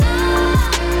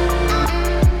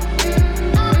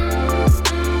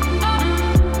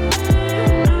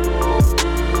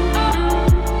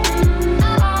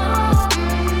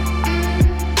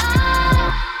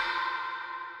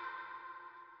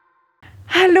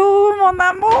mon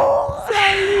amour!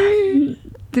 Salut!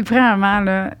 T'es premièrement,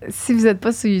 là, si vous n'êtes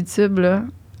pas sur YouTube, là,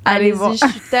 allez voir. Je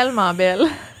suis tellement belle.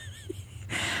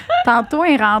 Tantôt,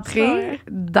 elle est rentrée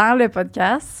dans le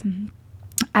podcast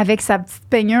avec sa petite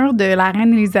peignure de la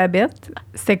reine Elisabeth.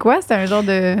 C'était quoi? C'était un genre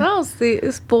de... Non, c'est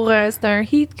un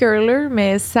heat curler,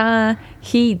 mais sans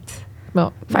heat. Bon.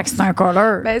 Fait que c'est un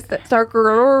color. Ben, c'est un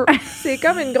curler. C'est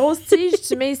comme une grosse tige.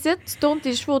 Tu mets ici, tu tournes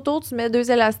tes cheveux autour, tu mets 2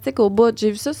 élastiques au bout.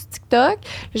 J'ai vu ça sur TikTok.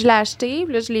 Je l'ai acheté,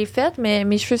 puis là, je l'ai fait, mais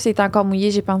mes cheveux, c'est encore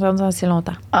mouillé. J'ai pas entendu assez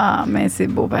longtemps. Ah, mais c'est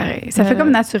beau, pareil. Ça fait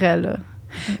comme naturel, là.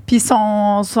 Puis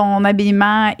son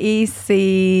habillement, et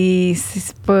c'est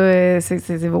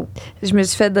beau. Je me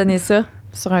suis fait donner ça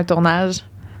sur un tournage.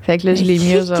 Fait que là, je l'ai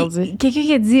mis aujourd'hui. Quelqu'un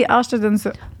qui a dit « Ah, je te donne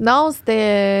ça ». Non,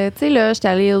 c'était... Tu sais, là, j'étais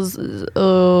allée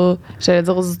j'allais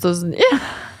dire aux États-Unis.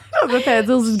 T'allais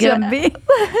dire du Granby.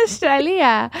 J'étais allée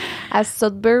à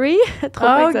Sudbury,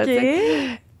 trop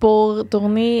exotique, pour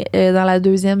tourner dans la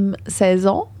 2e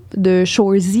saison de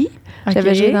Shoresy.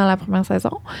 J'avais joué dans la première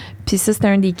saison. Puis ça, c'était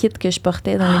un des kits que je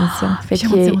portais dans l'émission. Fait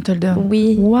que on te le donne.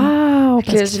 Oui. Wow!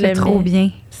 Parce que je l'aime trop bien.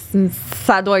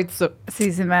 Ça doit être ça.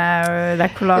 C'est la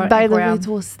couleur By the way, incroyable.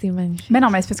 toi aussi, t'es magnifique. Mais non,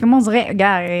 mais c'est parce que moi, on dirait...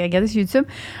 Regardez sur YouTube.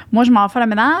 Moi, je m'en fais le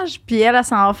ménage, puis elle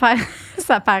s'en va faire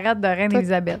sa parade de reine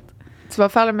Elisabeth. Tu vas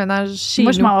faire le ménage chez nous.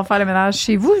 Moi, je m'en vais faire le ménage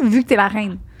chez vous, vu que t'es la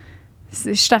reine.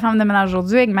 Je suis ta femme de ménage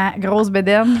aujourd'hui avec ma grosse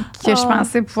bedaine que je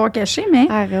pensais pouvoir cacher, mais...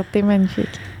 Arrête, t'es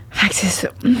magnifique. Fait que c'est ça.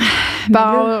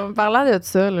 Bon, parlant de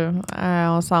ça, là,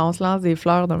 on se lance des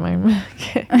fleurs de même.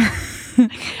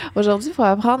 Aujourd'hui, il faut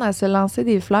apprendre à se lancer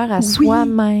des fleurs à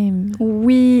soi-même.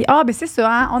 Oui. Ah, ben c'est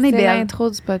ça, hein? On est belle. C'est l'intro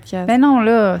du podcast. Ben non,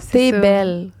 là, c'est T'es ça.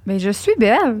 belle. Ben je suis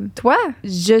belle. Toi?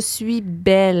 Je suis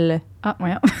belle. Ah,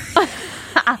 voyons.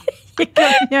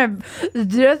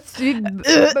 Je suis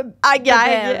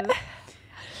belle.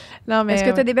 Non, mais... Est-ce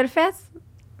que t'as des belles fesses?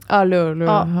 Ah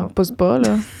là, pousse pas,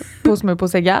 là. Pousse-moi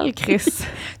pouce égal, Chris.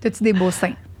 T'as-tu des beaux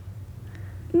seins?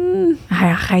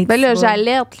 Arrête. Ben là,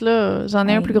 j'alerte, là. J'en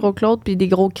ai un plus gros que l'autre, puis des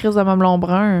gros crises de mamelon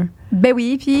brun. Ben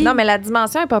oui, puis... Non, mais la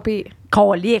dimension est pas pire.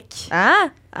 Colique.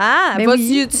 Hein? Ah, ben va oui.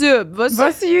 sur YouTube. Va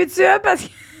sur YouTube, parce que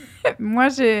moi,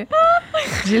 j'ai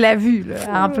la vue,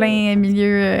 là, en plein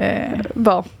milieu...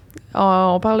 Bon,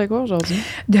 on parle de quoi aujourd'hui?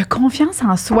 De confiance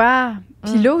en soi.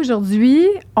 Puis là, aujourd'hui,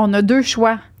 on a 2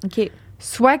 choix. OK.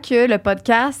 Soit que le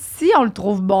podcast, si on le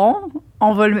trouve bon,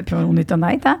 on va le mettre... Puis on est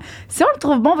honnête, hein? Si on le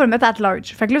trouve bon, on va le mettre at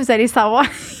large. Fait que là, vous allez savoir...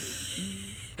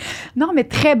 Non, mais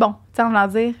très bon, tu sais, on va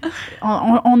dire.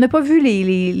 On n'a pas vu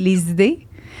les idées.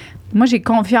 Moi, j'ai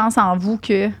confiance en vous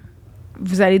que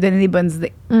vous allez donner des bonnes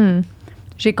idées.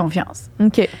 J'ai confiance.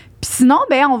 OK. Puis sinon,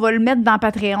 ben on va le mettre dans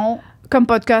Patreon comme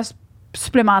podcast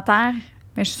supplémentaire.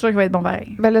 Mais je suis sûre qu'il va être bon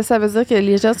pareil. Ben là, ça veut dire que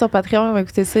les gens sur Patreon vont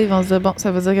écouter ça, ils vont se dire, bon,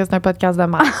 ça veut dire que c'est un podcast de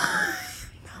merde.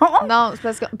 Non, c'est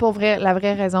parce que pour vrai, la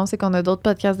vraie raison, c'est qu'on a d'autres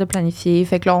podcasts de planifier.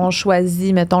 Fait que là, on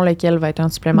choisit, mettons, lequel va être un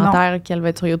supplémentaire, lequel va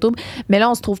être sur YouTube. Mais là,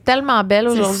 on se trouve tellement belle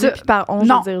aujourd'hui. Puis par on,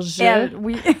 je veux dire elle,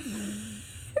 oui.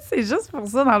 C'est juste pour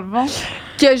ça, dans le fond.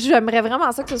 Que j'aimerais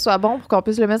vraiment ça que ce soit bon pour qu'on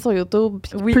puisse le mettre sur YouTube.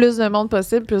 Puis que plus de monde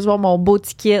possible puisse voir mon beau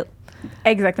ticket.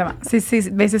 Exactement. C'est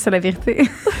ça la vérité.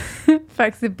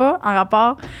 Fait que c'est pas en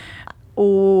rapport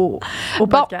au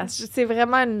podcast. C'est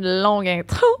vraiment une longue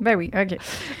intro. Ben oui, OK.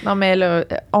 Non, mais là,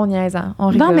 on niaise, hein? On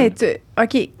rigole. Non, mais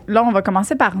OK, là, on va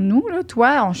commencer par nous. Là.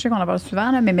 Toi, je sais qu'on en parle souvent,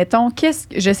 là, mais mettons,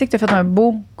 je sais que tu as fait un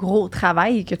beau, gros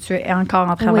travail et que tu es encore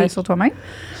en travail sur toi-même.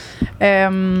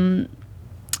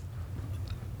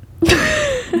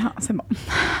 Non, c'est bon.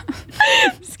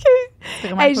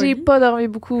 Hey, j'ai pas dormi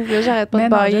beaucoup. Là, j'arrête pas de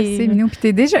bailler. C'est Minou. Puis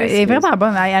t'es déjà... Elle est vraiment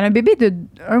bonne. Elle a un bébé de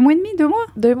 1 mois et demi, 2 mois?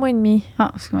 2 mois et demi.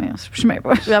 Ah, je sais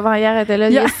pas. Avant hier, elle était là.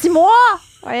 Il y a 6 mois!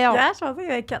 Voyons. Hier, je pensais qu'il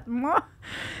y avait 4 mois.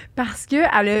 Parce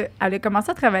qu'elle a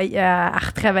commencé à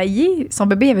retravailler. Son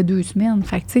bébé, il avait 2 semaines.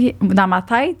 Fait que, tu sais, dans ma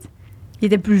tête, il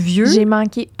était plus vieux. J'ai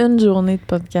manqué une journée de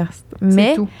podcast.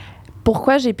 Mais tout.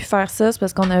 Pourquoi j'ai pu faire ça? C'est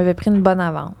parce qu'on avait pris une bonne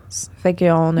avance. Fait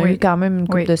qu'on a eu quand même une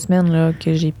couple de semaines là,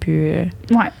 que j'ai pu...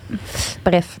 Ouais.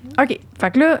 Bref. OK.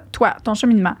 Fait que là, toi, ton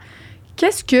cheminement,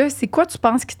 c'est quoi tu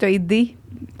penses qui t'a aidé?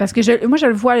 Parce que moi, je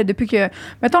le vois là, depuis que...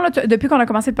 Mettons, là, depuis qu'on a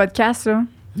commencé le podcast, là,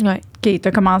 ouais. OK,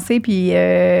 t'as commencé, puis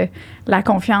la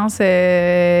confiance,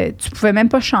 tu pouvais même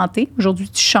pas chanter. Aujourd'hui,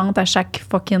 tu chantes à chaque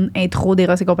fucking intro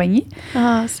d'Eros et compagnie.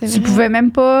 Ah, c'est vrai. Tu pouvais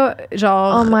même pas,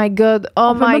 genre... Oh my God.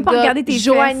 Oh my God. Regarder tes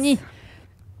Joanie.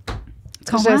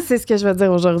 Je sais ce que je vais dire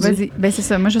aujourd'hui. Vas-y. Ben, c'est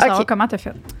ça. Moi, je veux savoir comment t'as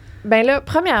fait. Ben là,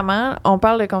 premièrement, on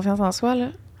parle de confiance en soi, là.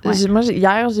 Ouais.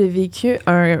 Hier, j'ai vécu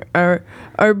un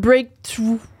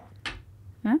breakthrough.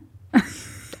 Hein?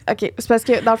 OK, c'est parce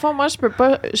que dans le fond, moi, je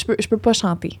peux pas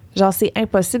chanter. Genre, c'est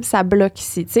impossible, ça bloque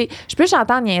ici. Tu sais, je peux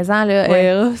chanter en niaisant, là.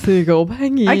 Ouais. C'est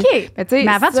compagnie. OK. Mais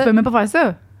avant, tu peux même pas faire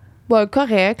ça. Ouais,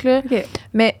 correct, là. OK.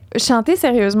 Mais chanter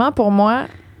sérieusement, pour moi,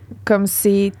 comme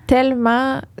c'est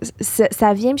tellement...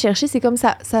 Ça vient me chercher, c'est comme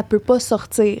ça peut pas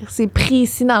sortir. C'est pris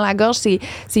ici dans la gorge,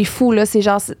 c'est fou, là. C'est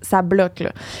genre, ça bloque,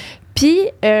 là. Puis,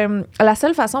 la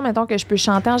seule façon, mettons, que je peux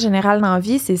chanter en général dans la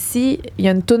vie, c'est si il y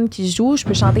a une toune qui joue, je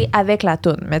peux chanter avec la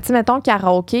toune. Mais tu sais, mettons,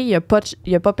 karaoké, il y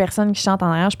a pas personne qui chante en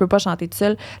arrière, je peux pas chanter toute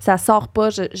seule. Ça sort pas,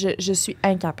 je suis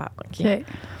incapable. Okay?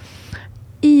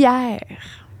 Hier,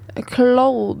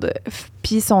 Claude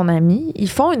puis son ami, ils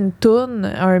font une toune,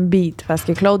 un beat, parce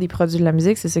que Claude, il produit de la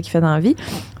musique, c'est ça qu'il fait dans la vie.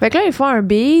 Fait que là, ils font un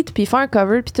beat, puis ils font un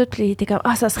cover, puis tout, puis il était comme,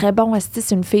 ça serait bon,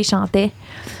 si une fille chantait.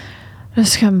 Là, je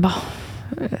suis comme, bon,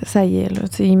 ça y est, là.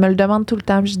 Il me le demande tout le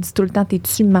temps, puis je dis tout le temps,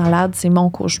 t'es-tu malade? C'est mon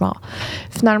cauchemar.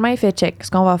 Finalement, il fait check.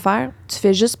 Ce qu'on va faire, tu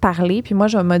fais juste parler, puis moi,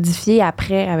 je vais modifier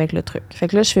après avec le truc. Fait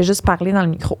que là, je fais juste parler dans le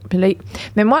micro. Puis là,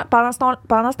 mais moi, pendant ce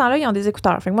temps-là, ils ont des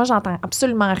écouteurs. Fait que moi, j'entends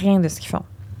absolument rien de ce qu'ils font.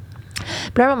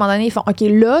 Puis là, à un moment donné, ils font, OK,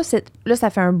 là, ça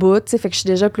fait un bout, tu sais, fait que je suis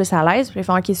déjà plus à l'aise. Puis ils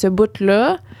font, OK, ce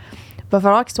bout-là, va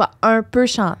falloir qu'il soit un peu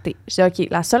chanté. Je dis, OK,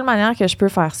 la seule manière que je peux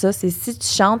faire ça, c'est si tu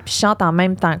chantes, puis chante en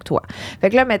même temps que toi. Fait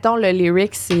que là, mettons, le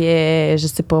lyric, c'est, je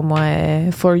sais pas moi,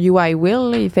 For you I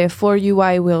will. Il fait For you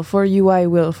I will, for you I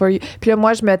will, for you. Puis là,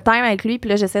 moi, je me time avec lui,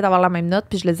 puis là, j'essaie d'avoir la même note,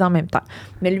 puis je le dis en même temps.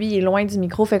 Mais lui, il est loin du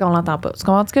micro, fait qu'on l'entend pas. Tu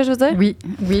comprends ce que je veux dire? Oui,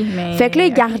 mais... Fait que là,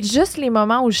 il garde juste les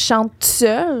moments où je chante tout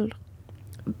seul.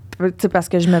 Tu sais, parce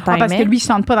que je me timais. Parce que lui, il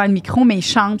chante pas dans le micro, mais il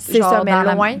chante. C'est genre ça, mais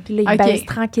dans loin. Puis là, il baisse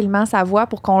tranquillement sa voix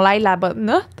pour qu'on l'aille la bonne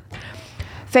note.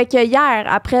 Fait que hier,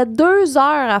 après 2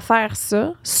 heures à faire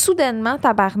ça, soudainement,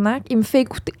 tabarnak, il me fait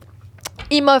écouter.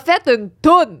 Il m'a fait une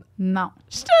toune. Non.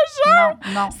 Je te jure.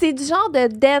 Non. C'est du genre de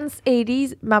dance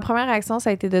 80s. Ma première réaction,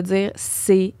 ça a été de dire,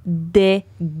 c'est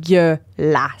dégueulasse.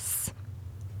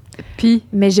 Puis?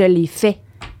 Mais je l'ai fait.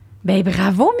 Ben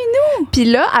bravo, Minou! Puis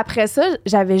là, après ça,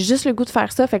 j'avais juste le goût de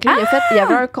faire ça. Fait que là, il y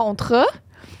avait un contrat.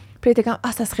 Puis il était comme,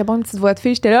 ça serait bon une petite voix de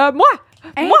fille. J'étais là, moi,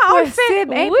 on le fait!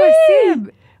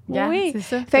 Impossible! Oui. C'est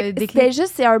ça. Fait que c'était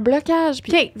juste, c'est un blocage.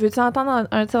 Puis veux-tu entendre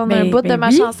un bout de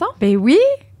ma chanson? Ben oui!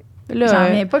 Là, j'en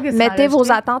reviens pas que ça mettez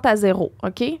vos attentes à 0,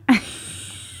 OK?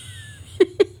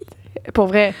 Pour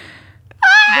vrai.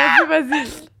 Vas-y.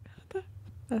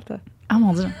 Attends. Ah,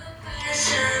 mon Dieu.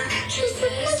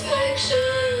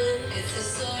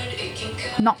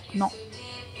 Non.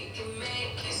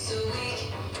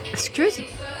 Excuse.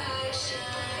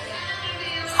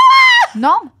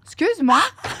 Non, excuse-moi.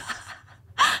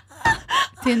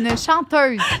 T'es une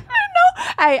chanteuse.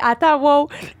 Hey, attends, wow.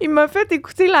 Il m'a fait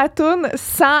écouter la toune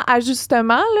sans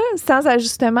ajustement, là. Sans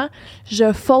ajustement.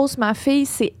 Je fausse ma fille,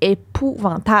 c'est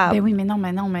épouvantable. Ben oui, mais non.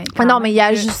 Non, mais il a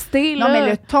ajusté, là. Non,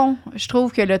 mais le ton, je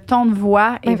trouve que le ton de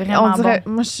voix est vraiment on dirait,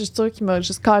 bon. Moi, je suis sûre qu'il m'a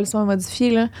juste calissement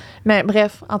modifié, là. Mais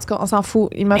bref, en tout cas, on s'en fout.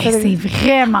 Il m'a fait... C'est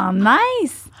vraiment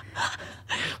nice!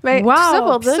 Mais wow! Tout ça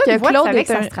pour dire que Claude est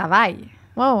ça se travaille.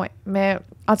 Ouais. Mais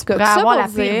en tout cas, pour tout ça avoir pour la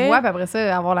dire... pire voix, puis après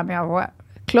ça, avoir la meilleure voix.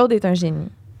 Claude est un génie.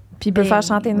 Puis il peut faire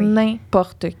chanter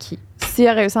n'importe qui. S'il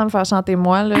a réussi à me faire chanter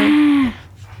moi, là...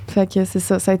 Fait que c'est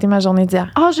ça. Ça a été ma journée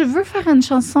d'hier. Je veux faire une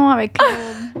chanson avec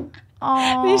Claude.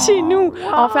 Mais chez nous,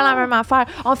 on fait la même affaire.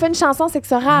 On fait une chanson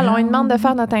sexorale. On lui demande de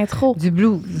faire notre intro. Du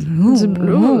blues. Du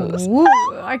blues. OK,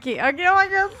 oh my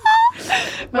God.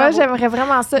 Moi, j'aimerais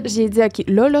vraiment ça. J'ai dit, OK,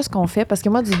 là, ce qu'on fait, parce que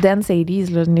moi, du dance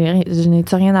 80s, là, je n'ai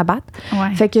rien à battre.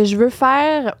 Ouais. Fait que je veux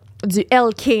faire du L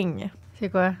King. C'est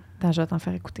quoi? Attends, je vais t'en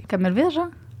faire écouter. Comme Elvis, genre?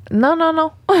 Non.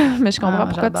 Mais je comprends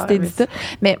pourquoi tu t'es dit ça.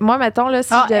 Mais moi, mettons, là,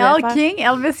 si je devais faire... King,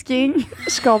 Elvis King.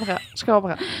 Je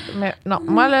comprends. Mais non,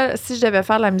 moi, là, si je devais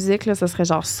faire de la musique, là, ce serait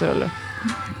genre ça, là.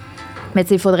 Mais tu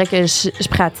sais, il faudrait que je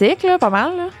pratique, là, pas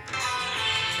mal, là.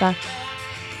 Attends.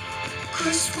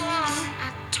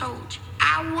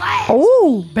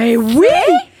 Oh, ben oui!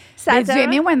 Ça du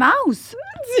Amy Winehouse.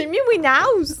 Du Amy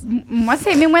Winehouse. Moi,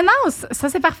 c'est Amy Winehouse. Ça,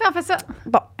 c'est parfait, on fait ça.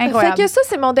 Bon, incroyable. Fait que ça,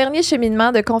 c'est mon dernier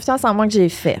cheminement de confiance en moi que j'ai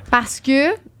fait. Parce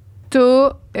que tu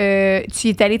y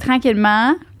es allé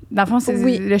tranquillement. Dans le fond, c'est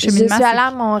le cheminement. Je suis allée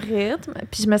à mon rythme,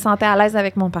 puis je me sentais à l'aise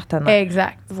avec mon partenaire.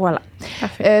 Exact. Voilà.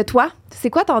 Parfait. Toi,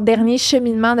 c'est quoi ton dernier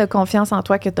cheminement de confiance en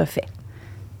toi que tu as fait?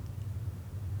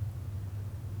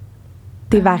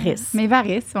 Tes varices. Mes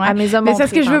varices, ouais. Mais c'est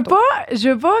ce que je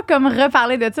veux pas comme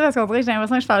reparler de ça parce qu'on dirait que j'ai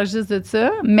l'impression que je parle juste de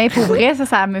ça. Mais pour vrai,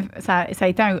 ça a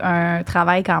été un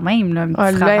travail quand même. Là,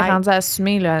 là, elle est rendue à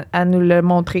assumer, là, à nous le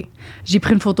montrer. J'ai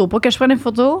pris une photo. Pas que je prenne une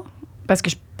photo parce que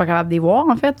je suis pas capable de les voir,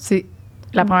 en fait. C'est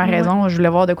la première raison. Je voulais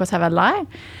voir de quoi ça avait de l'air.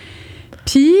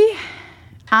 Puis,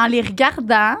 en les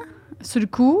regardant, sur le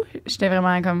coup, j'étais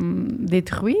vraiment comme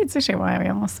détruite. Tu sais, je sais,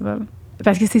 vraiment, c'est pas...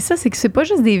 Parce que c'est ça, c'est que c'est pas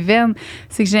juste des veines.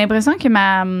 C'est que j'ai l'impression que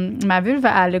ma vulve,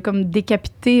 elle a comme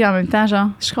décapité en même temps, genre.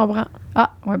 Je comprends.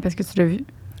 Ah, ouais, parce que tu l'as vu.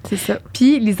 C'est ça.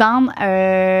 Puis, Lisanne,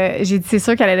 j'ai dit, c'est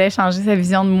sûr qu'elle allait changer sa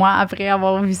vision de moi après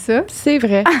avoir vu ça. C'est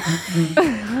vrai.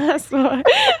 C'est pas vrai.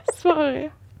 C'est pas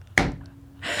vrai.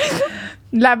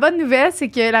 La bonne nouvelle, c'est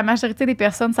que la majorité des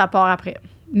personnes, ça part après.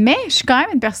 Mais je suis quand même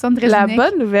une personne très La unique.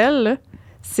 bonne nouvelle, là,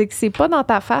 c'est que c'est pas dans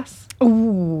ta face.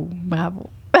 Ouh, bravo.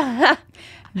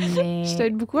 Mais... Je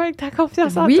t'aide beaucoup avec ta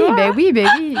confiance en oui, toi. ben oui, ben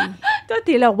oui. Toi,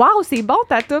 t'es là, waouh, c'est bon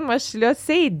ta toune. Moi, je suis là,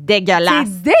 c'est dégueulasse.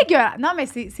 C'est dégueulasse. Non, mais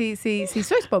c'est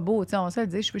sûr que c'est pas beau, tu sais, on se le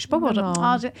dit. Je suis pas pour Non.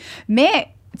 Mais,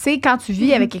 tu sais, quand tu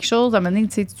vis avec quelque chose, à un moment donné,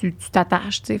 tu sais, tu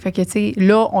t'attaches, tu sais. Fait que, tu sais,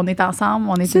 là, on est ensemble,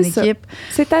 on est C'est une ça. équipe.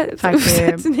 Fait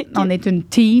que, une équipe. on est une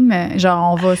team.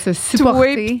 Genre, on va se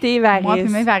supporter. Toi pis tes varices. Moi puis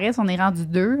mes varices, on est rendu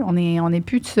 2. On est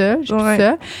plus tout seul. Je suis plus Ouais.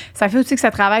 seule. Ça fait aussi que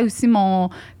ça travaille aussi mon...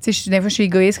 Tu sais, des fois, je suis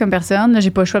égoïste comme personne. Là, j'ai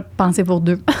pas le choix de penser pour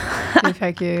 2.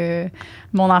 Fait que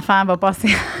mon enfant va passer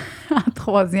en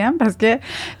 3e parce que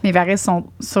mes varices sont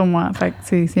sur moi. Fait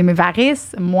que c'est mes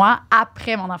varices, moi,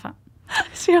 après mon enfant.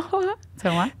 C'est vrai. C'est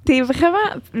vrai? T'es vraiment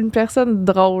une personne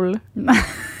drôle.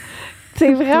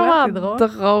 T'es vraiment t'es drôle?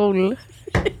 drôle.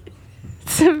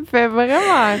 Tu me fais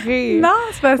vraiment rire. Non,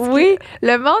 c'est parce que... Oui,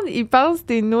 le monde, il pense que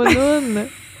t'es nounoune.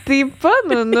 T'es pas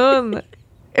nounoune.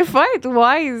 Il faut être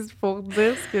wise pour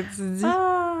dire ce que tu dis.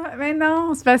 Ah, mais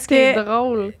non, c'est parce T'es que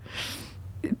drôle.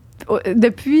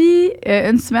 depuis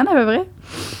une semaine à peu près,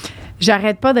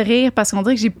 j'arrête pas de rire parce qu'on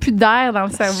dirait que j'ai plus d'air dans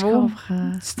le Je cerveau.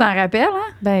 comprends. Tu t'en rappelles,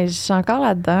 hein? Ben, je suis encore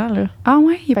là-dedans, là. Ah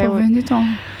ouais, il est Ben pas oui. revenu ton...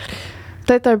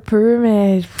 Peut-être un peu,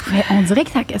 mais... Mais on dirait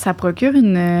que ça procure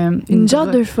une genre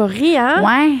d'euphorie, hein?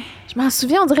 Ouais. Je m'en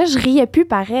souviens, on dirait que je riais plus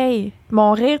pareil.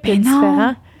 Mon rire était Ben non.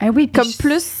 différent. Ah oui, puis Comme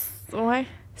plus... Ouais.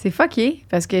 C'est fucké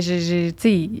parce que tu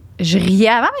sais, je riais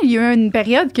avant, mais il y a eu une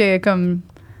période que comme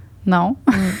non.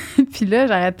 Puis là,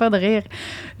 j'arrête pas de rire.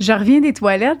 Je reviens des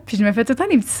toilettes, puis je me fais tout le temps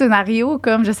des petits scénarios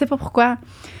comme je sais pas pourquoi,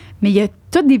 mais il y a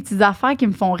toutes des petites affaires qui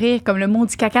me font rire comme le mot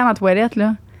du caca dans la toilette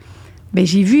là. Ben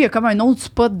j'ai vu il y a comme un autre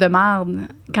spot de merde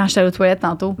quand j'étais aux toilettes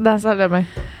tantôt. Dans la salle de bain.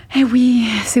 Eh oui,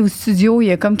 c'est au studio, il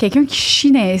y a comme quelqu'un qui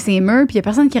chie dans ses murs, puis il y a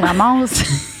personne qui ramasse.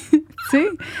 Tu sais.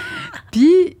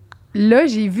 Puis là,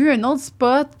 j'ai vu un autre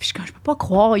spot, puis je peux pas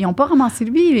croire, ils ont pas ramassé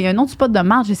lui, il y a un autre spot de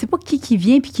marde, je sais pas qui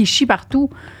vient puis qui chie partout.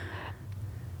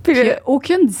 Puis il y a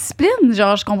aucune discipline,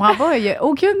 genre je comprends pas, il y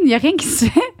a rien qui se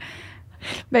fait.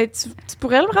 Ben, tu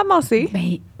pourrais le ramasser.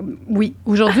 Ben oui,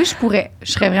 aujourd'hui je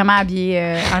serais vraiment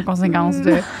habillée en conséquence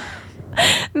de...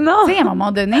 Non. Tu sais, à un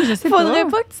moment donné, je sais Faudrait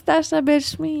pas que tu t'achètes ta belle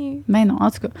chemise. Mais non, en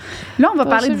tout cas. Là, on va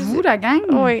parler de vous, la gang.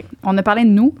 Oui. On a parlé de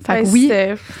nous. Fait que Ben, oui,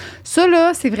 c'est- ça,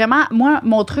 là, c'est vraiment... Moi,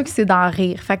 mon truc, c'est d'en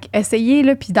rire. Fait que essayez,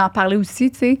 là, puis d'en parler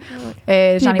aussi, tu sais.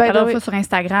 J'en ai by parlé the l'autre way- fois sur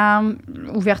Instagram,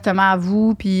 ouvertement à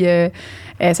vous, puis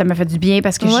ça m'a fait du bien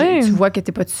parce que Ouais. tu vois que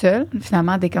t'es pas tout seul.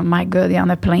 Finalement, t'es comme, my God, il y en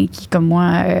a plein qui, comme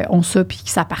moi, ont ça, puis qui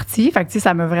ça partit. Fait que, tu sais,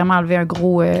 ça m'a vraiment enlevé un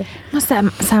gros... Moi,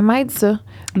 ça m'aide, ça.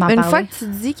 d'en Une parler. fois que tu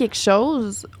dis quelque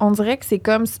chose, on dirait que c'est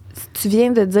comme si tu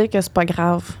viens de dire que c'est pas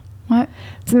grave. Ouais.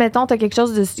 Tu sais, mettons, t'as quelque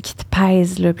chose qui te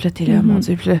pèse, là, puis là, t'es là, Mhm. mon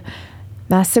Dieu, puis là,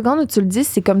 dans la seconde où tu le dis,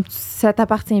 c'est comme ça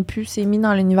t'appartient plus, c'est mis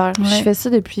dans l'univers. Ouais. Je fais ça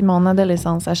depuis mon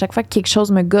adolescence. À chaque fois que quelque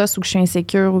chose me gosse ou que je suis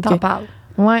insécure ou T'en que... parles.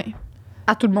 Ouais,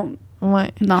 À tout le monde.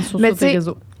 ouais. Sur Mais tes tu sais,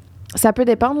 réseaux. Ça peut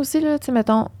dépendre aussi, là, tu sais,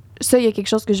 mettons, ça, il y a quelque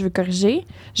chose que je veux corriger,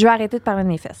 je vais arrêter de parler de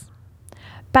mes fesses.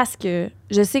 Parce que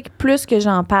je sais que plus que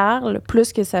j'en parle,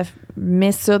 plus que ça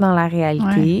met ça dans la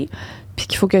réalité, puis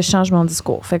qu'il faut que je change mon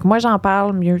discours. Fait que moi, j'en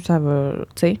parle, mieux ça va,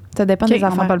 tu sais. Ça dépend OK, des on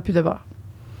affaires. n'en parle plus de bord.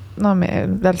 Non, mais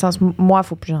dans le sens, moi, il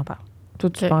faut plus que j'en parle. Toi,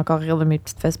 tu OK. peux encore rire de mes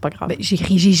petites fesses, c'est pas grave. Ben,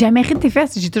 j'ai jamais ri de tes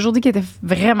fesses. J'ai toujours dit qu'elles étaient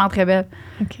vraiment très belles.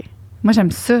 OK. Moi,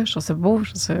 j'aime ça. Je trouve ça beau. Je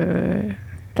trouve ça...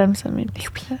 T'aimes ça, mes petites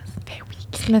fesses? Ben oui.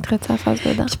 Tu te mettrais-tu la face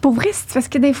dedans? Puis pour vrai, parce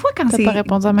que des fois, quand T'as c'est... pas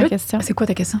répondu à ma Là, question. C'est quoi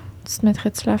ta question? Tu te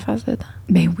mettrais-tu la face dedans?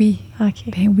 Ben oui. OK.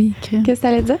 Ben oui. crème. Qu'est-ce que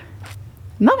t'allais dire?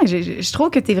 Non, mais je trouve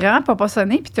que t'es vraiment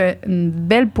proportionnée, puis t'as une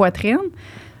belle poitrine,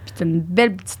 puis t'as une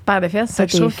belle petite paire de fesses. Ça, Fait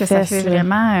que je trouve tes que ça fesses, fait là.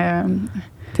 vraiment...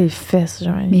 Tes fesses,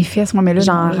 genre. mes fesses, moi, mais là,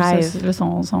 J'en non, là, rêve. ça, là,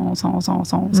 sont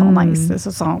Mm. nice.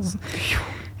 là.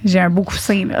 J'ai un beau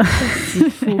coussin, là. C'est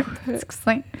fou. Petit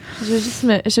coussin.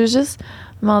 Je veux juste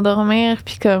m'endormir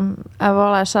puis comme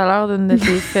avoir la chaleur d'une de tes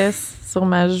fesses sur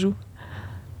ma joue.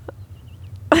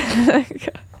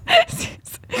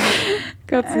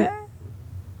 Continue.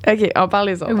 OK, on parle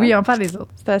les autres. Oui, on parle des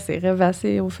autres. C'est assez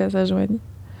rêvassé aux fesses à Joanie.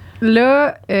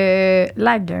 Là,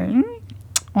 la gang,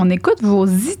 on écoute vos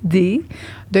idées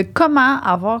de comment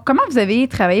vous avez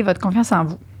travaillé votre confiance en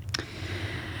vous.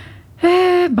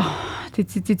 Bon,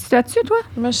 T'es-tu là-dessus, toi?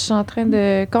 Moi, je suis en train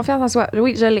de... Confiance en soi.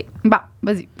 Oui, je l'ai. Bon,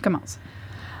 vas-y, commence.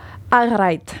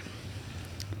 Arrête.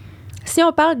 Si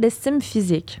on parle d'estime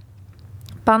physique,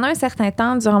 pendant un certain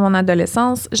temps, durant mon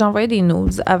adolescence, j'envoyais des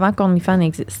nudes avant qu'OnlyFans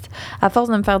existe. À force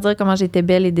de me faire dire comment j'étais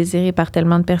belle et désirée par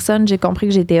tellement de personnes, j'ai compris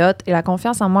que j'étais hot et la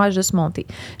confiance en moi a juste monté.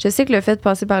 Je sais que le fait de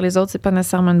passer par les autres, c'est pas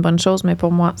nécessairement une bonne chose, mais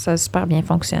pour moi, ça a super bien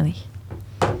fonctionné.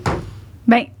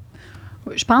 Ben,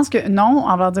 je pense que non,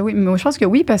 on va dire oui, mais je pense que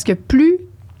oui, parce que plus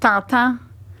t'entends,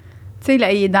 tu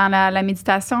sais, dans la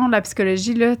méditation, la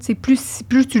psychologie, là, tu sais,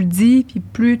 plus tu le dis, puis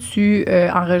plus tu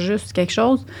enregistres quelque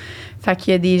chose. Fait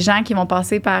qu'il y a des gens qui vont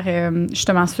passer par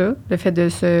justement ça, le fait de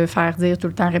se faire dire tout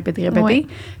le temps, répéter. Ouais.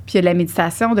 Puis il y a de la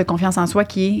méditation de confiance en soi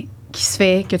que tu te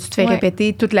fais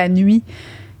répéter toute la nuit,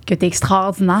 que t'es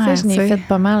extraordinaire. Ça, je n'ai fait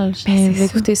pas mal. J'ai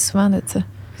écouté souvent de ça.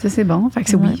 Ça, c'est bon. Fait que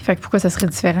c'est oui. Fait que pourquoi ça serait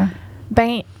différent?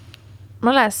 Ben,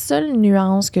 moi, la seule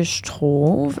nuance que je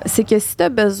trouve, c'est que si tu as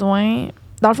besoin...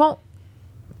 Dans le fond,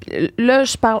 là,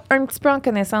 je parle un petit peu en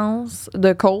connaissance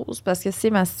de cause parce que c'est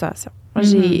ma situation.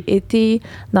 J'ai été,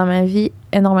 dans ma vie,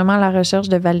 énormément à la recherche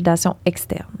de validation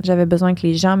externe. J'avais besoin que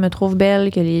les gens me trouvent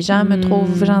belle, que les gens me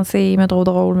trouvent gentille, me trouvent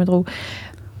drôle,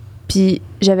 Puis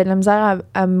j'avais de la misère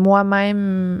à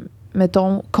moi-même,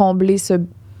 mettons, combler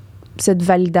cette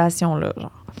validation-là,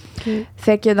 genre. Okay.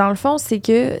 Fait que dans le fond, c'est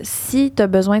que si tu as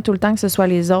besoin tout le temps que ce soit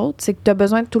les autres, c'est que tu as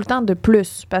besoin tout le temps de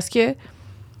plus. Parce que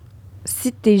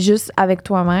si tu es juste avec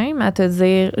toi-même à te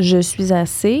dire « je suis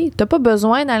assez », tu n'as pas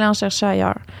besoin d'aller en chercher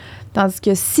ailleurs. Tandis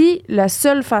que si la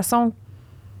seule façon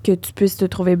que tu puisses te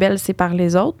trouver belle, c'est par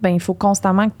les autres, ben il faut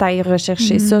constamment que tu ailles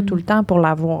rechercher ça tout le temps pour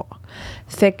l'avoir.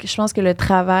 Fait que je pense que le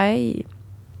travail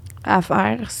à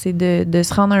faire, c'est de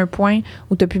se rendre à un point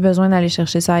où tu n'as plus besoin d'aller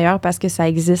chercher ça ailleurs parce que ça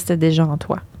existe déjà en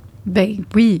toi. Ben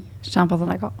oui, je suis 100%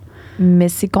 d'accord. Mais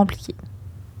c'est compliqué.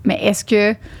 Mais est-ce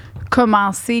que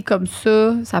commencer comme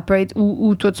ça peut être...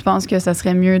 Ou toi, tu penses que ça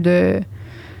serait mieux de...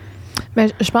 Ben,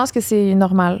 je pense que c'est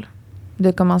normal de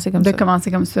commencer comme ça. De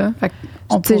commencer comme ça. Fait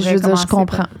qu'on pourrait je veux dire, je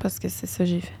comprends parce que c'est ça que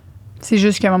j'ai fait. C'est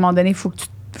juste qu'à un moment donné,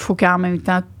 faut qu'en même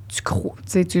temps, tu crois.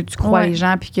 Tu crois les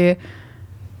gens puis que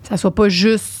ça soit pas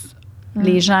juste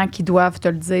les gens qui doivent te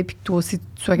le dire puis que toi aussi,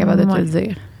 tu sois capable de te le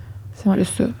dire. C'est plus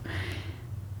ça.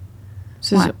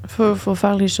 C'est ça. Faut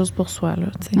faire les choses pour soi, là.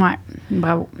 T'sais. Ouais.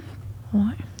 Bravo.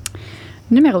 Ouais.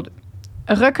 Numéro 2.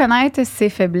 Reconnaître ses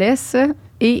faiblesses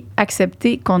et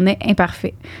accepter qu'on est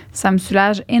imparfait. Ça me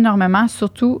soulage énormément,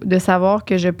 surtout de savoir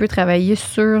que je peux travailler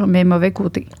sur mes mauvais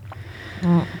côtés.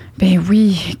 Ben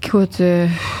oui, écoute,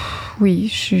 oui,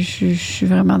 je suis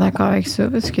vraiment d'accord avec ça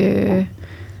parce que,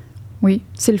 oui.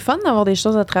 C'est le fun d'avoir des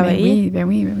choses à travailler. Ben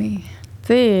oui. Tu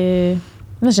sais,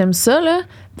 moi, j'aime ça, là.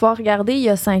 Pouvoir regarder il y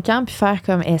a 5 ans puis faire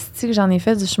comme est-ce que j'en ai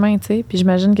fait du chemin, tu sais. Puis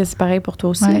j'imagine que c'est pareil pour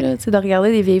toi aussi, là. Tu sais, de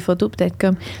regarder des vieilles photos, peut-être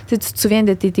comme, tu te souviens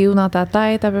de t'étais où dans ta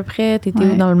tête à peu près, t'étais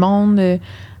où dans le monde,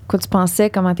 quoi tu pensais,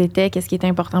 comment t'étais, qu'est-ce qui était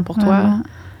important pour toi.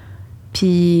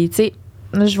 Puis, tu sais,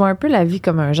 là, je vois un peu la vie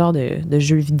comme un genre de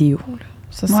jeu vidéo, là.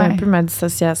 Ça, c'est un peu ma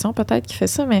dissociation peut-être qui fait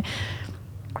ça, mais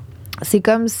c'est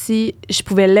comme si je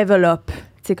pouvais level up.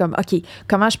 C'est comme, OK,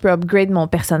 comment je peux upgrade mon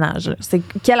personnage? Là? C'est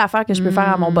quelle affaire que je peux faire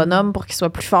à mon bonhomme pour qu'il soit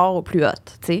plus fort ou plus hot,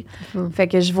 tu sais? Fait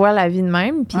que je vois la vie de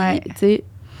même, puis, tu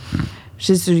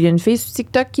sais, il y a une fille sur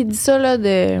TikTok qui dit ça, là,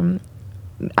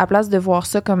 à place de voir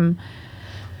ça comme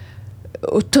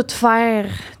tout faire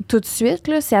tout de suite,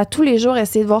 là, c'est à tous les jours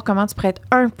essayer de voir comment tu pourrais être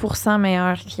 1%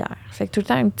 meilleur qu'hier. Fait que tout le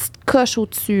temps, une petite coche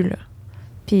au-dessus, là.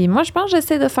 Puis moi, je pense que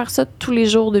j'essaie de faire ça tous les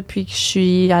jours depuis que je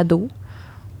suis ado.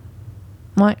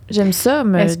 Ouais, j'aime ça.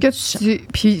 Mais est-ce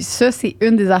que puis ça, c'est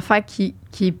une des affaires qui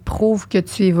prouve que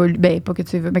tu évolues. Ben, pas que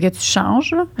tu évolues, mais que tu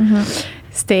changes.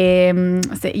 Il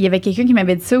y avait quelqu'un qui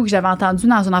m'avait dit ça ou que j'avais entendu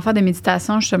dans une affaire de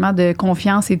méditation, justement, de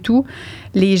confiance et tout.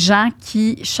 Les gens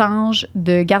qui changent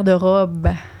de garde-robe,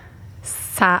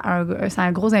 ça a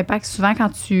un gros impact. Souvent,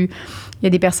 il y a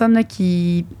des personnes là,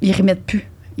 qui ils remettent plus.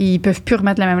 Ils peuvent plus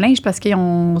remettre le même linge parce qu'ils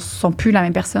sont plus la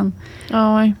même personne.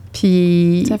 Ah ouais.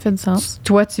 Puis ça fait du sens.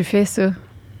 Toi, tu fais ça. Ouais.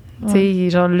 Tu sais,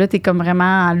 genre là, t'es comme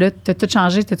vraiment... Là, t'as tout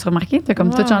changé. T'as-tu remarqué? T'as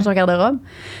comme tout changé ton garde-robe.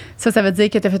 Ça veut dire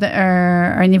que t'as fait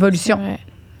une évolution.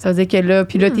 Ça veut dire que là...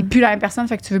 Puis là, t'es plus la même personne.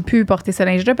 Fait que tu veux plus porter ce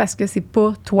linge-là parce que c'est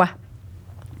pas toi.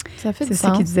 Ça fait du sens. C'est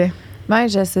ça qu'il disait. Ouais,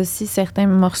 j'associe certains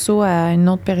morceaux à une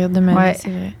autre période de ma vie,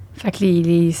 c'est vrai. Fait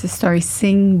que c'est un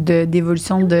signe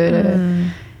d'évolution de...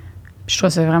 Je trouve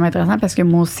ça vraiment intéressant parce que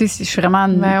moi aussi, je suis vraiment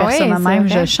une personne même.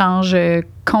 Je change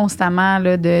constamment,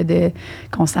 là,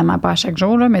 constamment, pas à chaque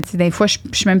jour, là, mais des fois, je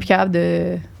suis même plus capable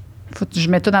de... je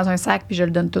mets tout dans un sac puis je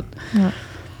le donne tout. Ouais.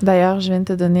 D'ailleurs, je viens de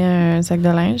te donner un sac de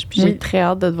linge puis j'ai très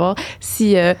hâte de te voir.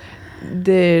 Si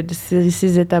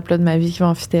ces étapes-là de ma vie qui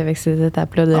vont fitter avec ces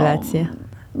étapes-là de la tienne.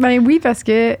 Ben oui, parce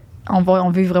que on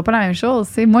vivra pas la même chose.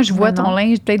 T'sais. Moi, je vois ton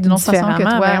linge peut-être d'une autre façon que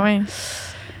toi. Ben oui.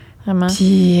 Vraiment.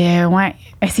 Puis, ouais.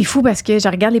 C'est fou parce que je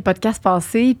regarde les podcasts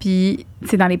passés, puis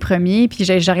c'est dans les premiers, puis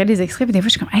je regarde les extraits, puis des fois,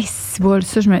 je suis comme, hey, c'est bon,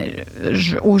 ça,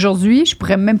 aujourd'hui, je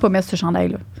pourrais même pas mettre ce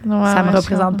chandail-là. Ouais, ça me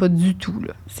représente pas du tout,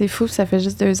 là. C'est fou, ça fait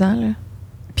juste 2 ans, là.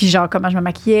 Puis genre, comment je me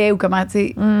maquillais ou comment, tu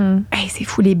sais. Hey, c'est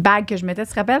fou, les bagues que je mettais,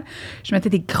 tu te rappelles? Je mettais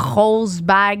des grosses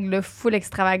bagues, là, full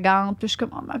extravagantes. Puis je suis comme,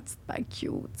 oh, ma petite bague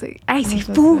cute, tu sais. Hey, c'est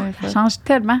fou! Ça change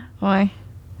tellement. Ouais.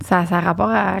 Ça a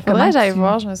rapport à comment. Faudrait que j'aille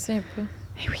voir, je me souviens pas.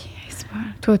 Eh oui, c'est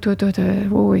pas. Toi,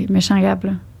 oui, méchant gap,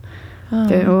 là.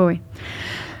 Oui.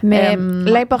 Mais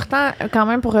l'important, quand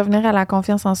même, pour revenir à la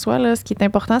confiance en soi, là, ce qui est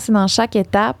important, c'est dans chaque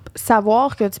étape,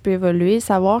 savoir que tu peux évoluer,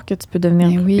 savoir que tu peux devenir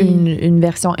une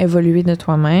version évoluée de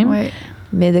toi-même,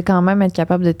 mais de quand même être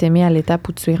capable de t'aimer à l'étape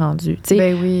où tu es rendu.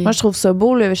 Moi, je trouve ça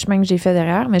beau, le chemin que j'ai fait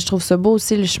derrière, mais je trouve ça beau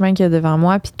aussi, le chemin qu'il y a devant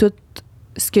moi, puis tout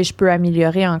ce que je peux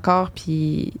améliorer encore,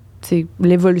 puis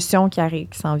l'évolution qui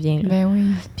s'en vient. Là. Ben oui.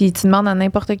 Puis tu demandes à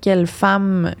n'importe quelle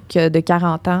femme de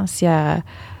 40 ans si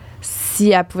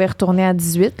elle pouvait retourner à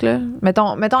 18, là,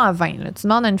 mettons à 20. Là. Tu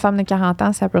demandes à une femme de 40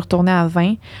 ans si elle peut retourner à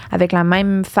 20 avec la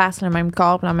même face, le même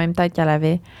corps, la même tête qu'elle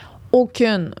avait.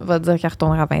 Aucune va dire qu'elle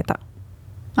retournera à 20 ans.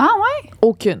 Ah ouais?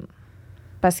 Aucune.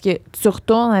 Parce que tu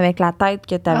retournes avec la tête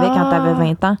que tu avais quand tu avais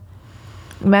 20 ans.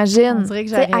 Imagine,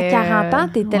 à 40 ans,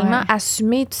 t'es tellement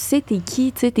assumé, tu sais t'es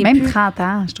qui, tu sais t'es même plus... 30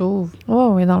 ans, je trouve.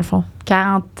 Oui, dans le fond.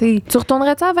 40. Tu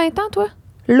retournerais-tu à 20 ans, toi?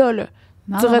 Là.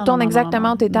 Non, tu retournes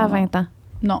exactement où t'étais à 20 ans.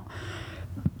 Non.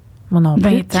 Moi non plus.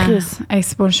 20 ans. Hey,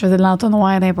 c'est pas, je faisais de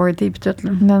l'entonnoir d'importer puis tout,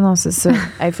 là. Non, c'est ça.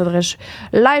 Hey, faudrait...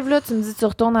 Live, là, tu me dis tu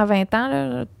retournes à 20 ans,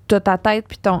 là, t'as ta tête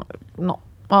puis ton... Non.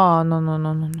 Ah, non.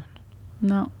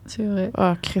 Non, c'est vrai.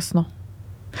 Ah, Chris, non.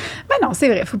 Ben non, c'est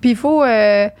vrai. Puis il faut...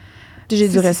 J'ai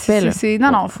du respect, là.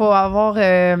 Non, faut avoir...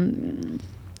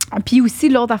 Puis aussi,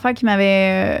 l'autre affaire qui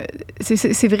m'avait...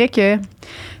 c'est vrai que...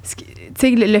 Tu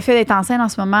sais, le fait d'être enceinte en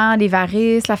ce moment, les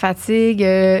varices, la fatigue,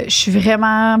 je suis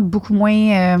vraiment beaucoup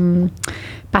moins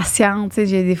patiente. Tu sais,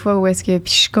 j'ai des fois où est-ce que...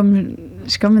 Puis je suis comme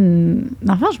une...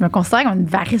 Enfin, je me considère comme une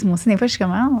varice, moi aussi. Des fois, je suis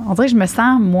comme... On dirait que je me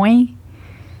sens moins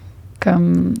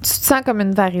comme... Tu te sens comme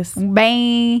une varice?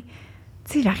 Ben...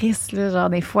 Tu sais, varice, là, genre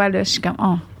des fois, là, je suis comme...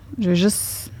 Oh, je veux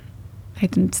juste...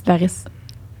 être une petite varice.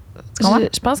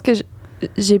 Je pense que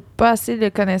j'ai pas assez de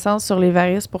connaissances sur les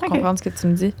varices pour comprendre ce que tu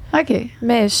me dis. OK.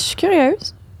 Mais je suis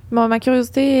curieuse. Bon, ma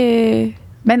curiosité est...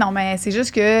 Ben non, mais c'est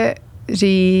juste que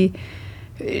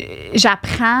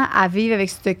j'apprends à vivre avec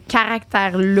ce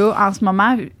caractère-là en ce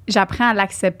moment. J'apprends à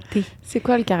l'accepter. C'est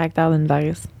quoi le caractère d'une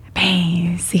varice?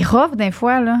 Ben, c'est rough des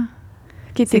fois, là.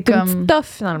 Okay, c'est comme... une petite tough,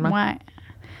 finalement. Ouais.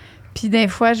 Puis des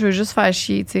fois, je veux juste faire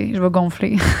chier, tu sais. Je vais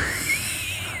gonfler.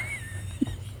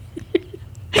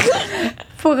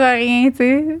 Pour rien, tu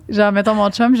sais. Genre, mettons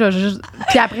mon chum, puis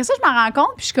après ça, je m'en rends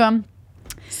compte, puis je suis comme...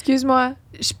 Excuse-moi.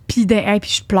 Puis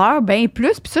je pleure bien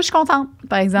plus, puis ça, je suis contente,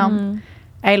 par exemple.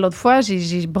 Hey, l'autre fois,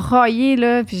 j'ai broyé,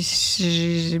 là, puis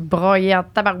j'ai broyé en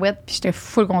tabarouette, puis j'étais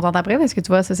full contente après, parce que tu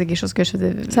vois, ça, c'est quelque chose que je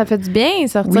faisais... Ça fait du bien,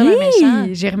 sortir le méchant.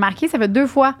 Oui, j'ai remarqué, ça fait 2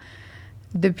 fois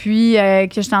depuis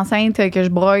que je suis enceinte, que je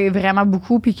broye vraiment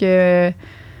beaucoup, puis que...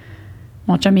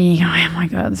 Mon chum, oh my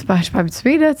God, je suis pas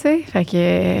habituée, là, tu sais. Fait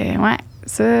que, ouais,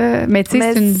 ça... Mais tu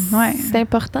sais, c'est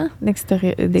important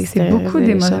d'extérioriser. C'est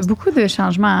beaucoup de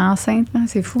changements enceinte, hein,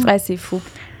 c'est fou. Ouais, c'est fou.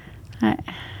 Ouais.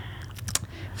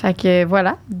 Fait que,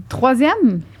 voilà.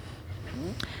 3e.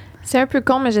 C'est un peu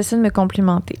con, mais j'essaie de me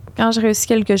complimenter. Quand je réussis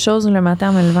quelque chose le matin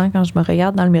en me levant, quand je me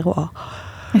regarde dans le miroir.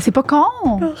 Mais c'est pas con!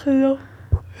 Non,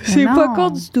 c'est pas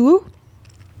con du tout.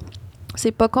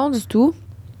 C'est pas con du tout.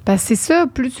 Parce que c'est ça,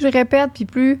 plus tu le répètes, puis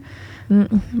plus...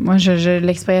 Moi,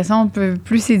 l'expression,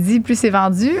 plus c'est dit, plus c'est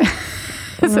vendu.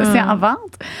 Ça, c'est en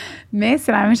vente. Mais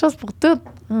c'est la même chose pour tout.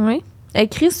 Oui.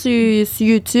 Écris sur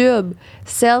YouTube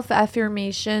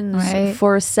self-affirmations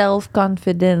for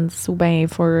self-confidence ou bien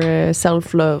for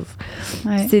self-love.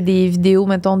 Ouais. C'est des vidéos,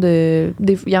 mettons, il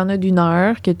y en a d'1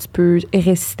 heure que tu peux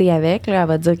réciter avec. Là, elle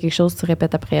va dire quelque chose, tu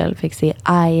répètes après elle. Fait que c'est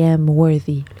I am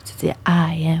worthy. Puis tu dis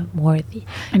I am worthy.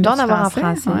 Il doit en avoir en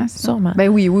français. Ouais, sûrement. Ben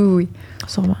oui.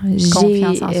 Sûrement.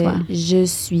 Confiance en soi. Je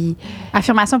suis.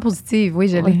 Affirmation positive, oui,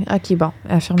 je l'ai. Oui. OK, bon.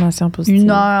 Affirmation positive.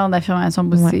 1 heure d'affirmation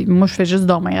positive. Ouais. Moi, je fais juste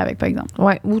dormir avec, par exemple.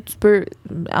 Oui, ou tu peux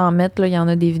en mettre, là, il y en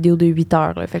a des vidéos de 8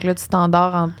 heures. Là. Fait que là, tu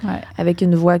t'endors avec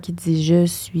une voix qui dit « Je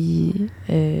suis...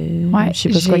 je sais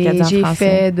pas ce qu'elle dit en français. J'ai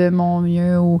fait de mon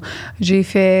mieux » ou « J'ai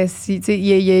fait... » Tu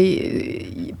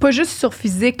sais, pas juste sur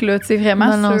physique, là, tu sais,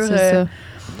 vraiment non, sur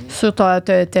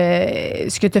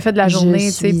ce que tu as fait de la journée. Je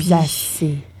suis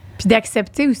assez. Puis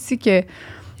d'accepter aussi que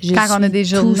quand on a des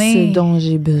journées... tout ce dont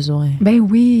j'ai besoin. Ben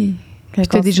oui. Puis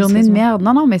t'as des journées de merde.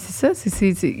 Non, mais c'est ça.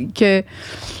 C'est que...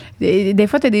 Des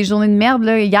fois, t'as des journées de merde.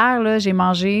 Là. Hier, là, j'ai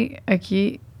mangé, OK,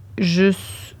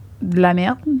 juste de la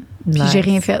merde. Puis j'ai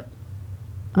rien fait.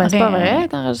 Ben, c'est pas vrai,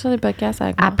 t'enregistres des podcasts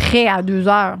avec moi. Après, à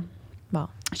 2h. Bon.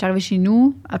 Je suis arrivée chez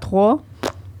nous, à 3.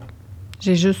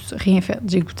 J'ai juste rien fait.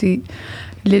 J'ai écouté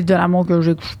L'île de l'amour que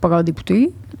je suis pas capable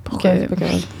d'écouter. Pourquoi c'est pas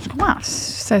capable? Je comprends.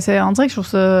 On dirait que je trouve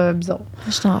ça bizarre.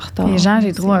 Je suis en retard. Les gens,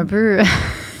 j'ai trouvé un peu...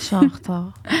 Je suis en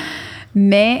retard.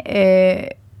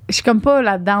 Mais je suis comme pas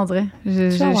là-dedans, on dirait.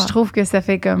 Je trouve que ça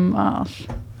fait comme...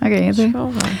 OK, tu sais.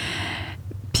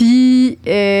 Puis,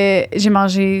 j'ai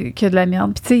mangé que de la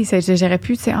merde. Puis, tu sais, j'aurais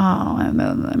pu, tu sais,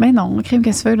 mais non, crème,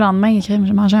 qu'est-ce que tu fais le lendemain? Crème,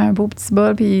 j'ai mangé un beau petit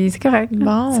bol, puis c'est correct.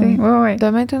 Bon, ouais.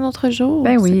 Demain est un autre jour.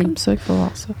 Ben oui. C'est comme ça qu'il faut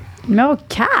voir ça. Numéro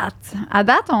 4. À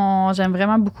date, j'aime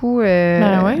vraiment beaucoup c'est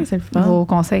le fun. vos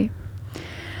conseils.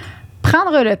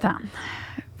 Prendre le temps.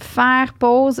 Faire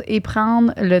pause et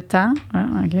prendre le temps.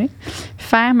 OK.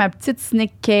 Faire ma petite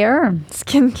sneak care.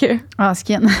 Skincare.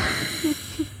 Skin.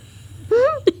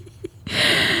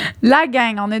 La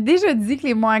gang, on a déjà dit que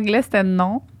les mots anglais, c'était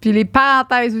non. Puis les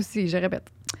parenthèses aussi, je répète.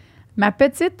 Ma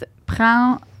petite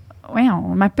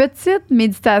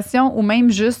méditation ou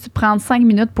même juste prendre 5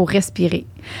 minutes pour respirer.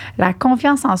 La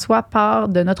confiance en soi part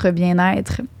de notre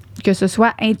bien-être, que ce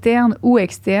soit interne ou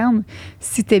externe.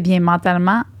 Si tu es bien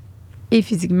mentalement et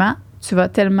physiquement, tu vas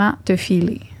tellement te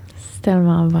filer. C'est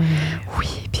tellement vrai. Oui,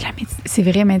 puis c'est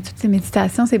vrai, mais toutes ces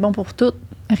méditations, c'est bon pour tout.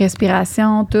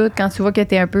 Respiration, tout. Quand tu vois que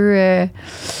tu es un peu...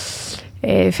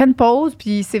 fais une pause,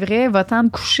 puis c'est vrai, va-t'en te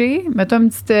coucher, mets-toi un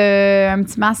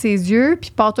petit masque ses yeux,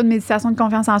 puis pars-toi une méditation de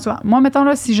confiance en soi. Moi, mettons,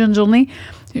 là, si j'ai une journée,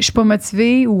 je suis pas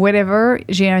motivée ou whatever,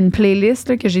 j'ai une playlist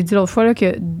là, que j'ai dit l'autre fois là,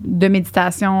 de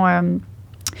méditation.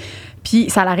 Puis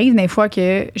ça arrive des fois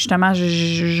que, justement,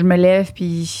 je me lève,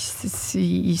 puis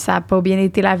ça n'a pas bien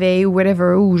été la veille ou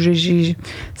whatever, ou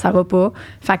ça va pas.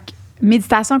 Fait que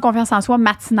méditation de confiance en soi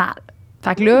matinale.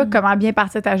 Fait que là, comment bien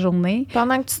partir ta journée?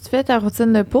 Pendant que tu te fais ta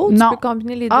routine de peau, tu peux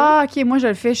combiner les deux? OK, moi, je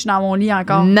le fais, je suis dans mon lit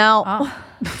encore. Non!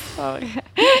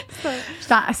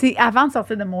 C'est avant de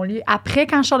sortir de mon lit. Après,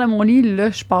 quand je sors de mon lit, là,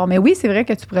 je pars. Mais oui, c'est vrai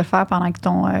que tu pourrais le faire pendant que tu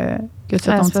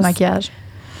as ton petit maquillage.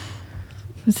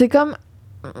 C'est comme...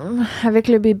 Avec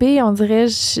le bébé, on dirait...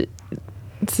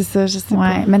 C'est ça, je sais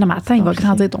pas. Mais non, mais attends, il va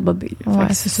grandir ton bébé. Ouais,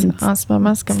 c'est une en ce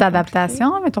moment, c'est comme... petite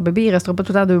adaptation, mais ton bébé, il restera pas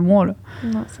tout le temps 2 mois, là.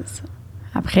 Non, c'est ça.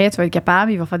 Après, tu vas être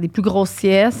capable, il va faire des plus grosses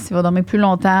siestes, il va dormir plus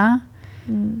longtemps.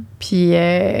 Puis,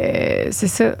 c'est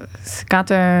ça. Quand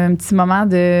tu as un petit moment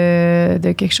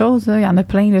de quelque chose, il y en a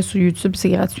plein là, sur YouTube,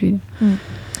 c'est gratuit.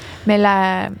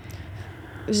 Mais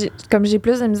comme j'ai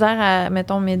plus de misère à,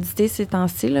 mettons, méditer ces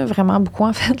temps-ci, là, vraiment beaucoup,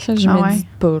 en fait, là, je médite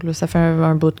pas. Là, ça fait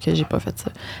un bout que j'ai pas fait ça.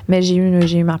 Mais j'ai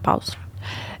eu ma pause.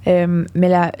 Mais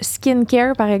la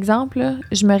skincare, par exemple, là,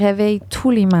 je me réveille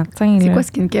tous les matins. C'est quoi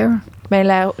skincare?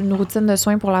 Ben, une routine de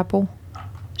soins pour la peau.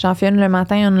 J'en fais une le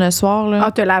matin, une le soir. Là.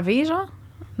 Te laver, genre?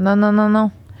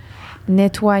 Non.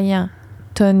 Nettoyant,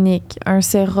 tonique, un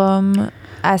sérum,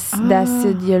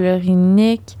 d'acide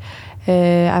hyaluronique.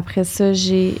 Après ça,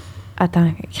 j'ai...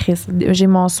 Attends, Chris, j'ai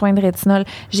mon soin de rétinol.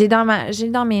 J'ai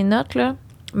dans mes notes, là,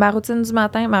 ma routine du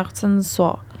matin, ma routine du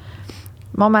soir.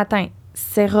 Mon matin,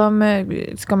 sérum,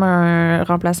 c'est comme un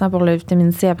remplaçant pour le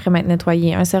vitamine C après m'être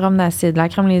nettoyé. Un sérum d'acide, la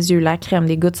crème les yeux, la crème,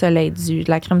 des gouttes de soleil, de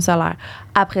la crème solaire.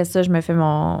 Après ça, je me fais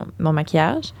mon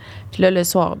maquillage. Puis là, le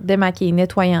soir, démaquillé,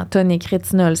 nettoyant, tonique,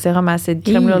 rétinol, sérum acide,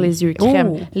 crème sur les yeux,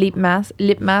 crème, lip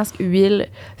mask, huile,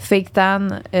 fake tan,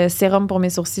 sérum pour mes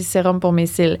sourcils, sérum pour mes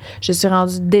cils. Je suis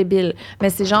rendue débile. Mais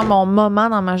c'est genre mon moment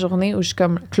dans ma journée où je suis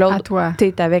comme, Claude,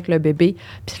 t'es avec le bébé.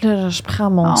 Puis là, je prends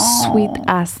mon sweet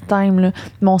ass time, là.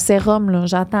 Mon sérum, là,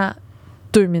 j'attends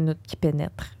 2 minutes qu'il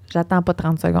pénètre. J'attends pas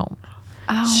 30 secondes.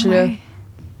 Je suis là.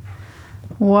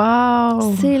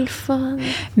 Wow! C'est le fun.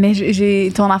 Mais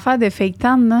j'ai ton affaire de fake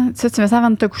tan, là. Ça, tu mets ça avant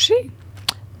de te coucher?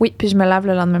 Oui, puis je me lave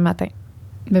le lendemain matin.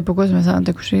 Mais pourquoi tu mets ça avant de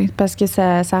te coucher? Parce que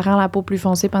ça rend la peau plus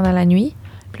foncée pendant la nuit.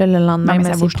 Puis là, le lendemain,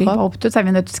 ça bouge tes pores. Puis tout, ça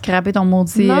vient de tout scraper ton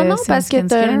maudit. Non, parce que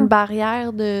tu as une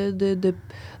barrière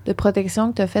de protection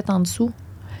que tu as faite en dessous.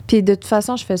 Puis de toute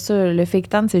façon, je fais ça. Le fake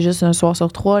tan, c'est juste un soir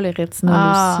sur 3. Le rétinol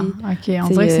aussi. OK. On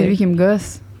dirait que c'est lui qui me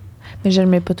gosse. Mais je le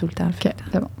mets pas tout le temps, le fake tan.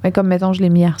 C'est bon. Mais comme, mettons, je l'ai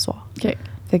mis hier soir. OK.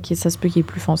 Fait que ça se peut qu'il est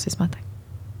plus foncé ce matin.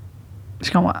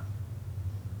 Je comprends.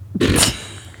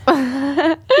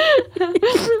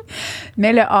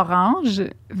 Mais le orange,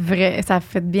 vrai, ça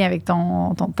fait bien avec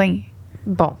ton teint.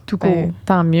 Bon, tout court.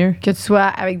 Tant mieux. Que tu sois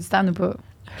avec du tan ou pas.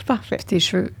 Parfait. Puis tes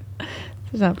cheveux.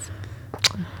 C'est gentil.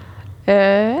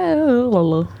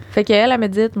 Fait qu'elle me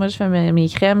dit, moi, je fais mes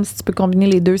crèmes. Si tu peux combiner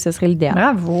les deux, ce serait l'idéal.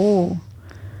 Bravo!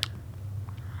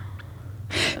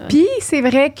 Puis, c'est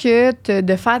vrai que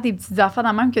de faire des petites affaires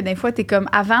dans le même que des fois, t'es comme...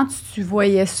 Avant, tu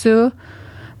voyais ça...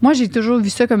 Moi, j'ai toujours vu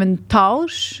ça comme une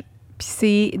tâche. Puis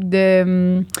c'est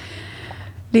de...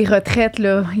 les retraites,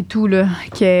 là, et tout, là,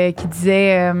 qui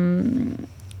disaient...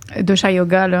 Dosha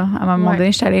Yoga, là. À un moment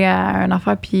donné, j'étais allée à une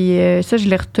affaire, puis ça, je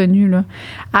l'ai retenu, là.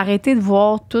 Arrêtez de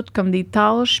voir tout comme des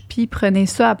tâches, puis prenez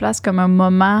ça à la place comme un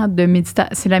moment de méditation.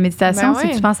 C'est la méditation, c'est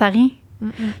que tu penses à rien.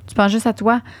 Tu penses juste à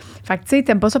toi. Fait que, tu sais,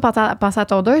 t'aimes pas ça passer à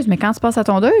tondeuse, mais quand tu passes à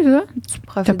tondeuse, là,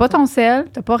 t'as pas ton sel,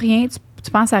 t'as pas rien, tu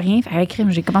penses à rien. Fait que,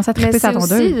 j'ai commencé à triper sa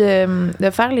tondeuse. Mais c'est aussi de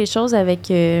faire les choses avec...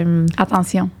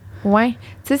 attention. Ouais. Tu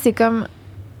sais, c'est comme...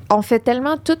 On fait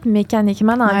tellement tout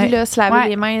mécaniquement dans la vie, là, se laver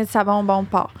les mains, le savon, bon,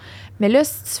 part. Mais là,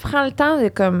 si tu prends le temps de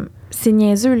comme... C'est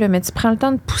niaiseux, là, mais tu prends le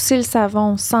temps de pousser le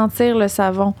savon, sentir le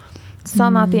savon. Tu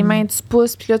sens dans tes mains, tu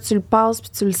pousses, puis là, tu le passes,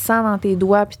 puis tu le sens dans tes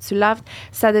doigts, puis tu laves.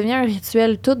 Ça devient un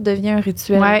rituel. Tout devient un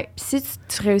rituel. Ouais. Puis si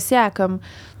tu réussis à comme...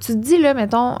 Tu te dis, là,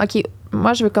 mettons, OK,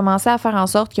 moi, je veux commencer à faire en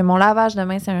sorte que mon lavage de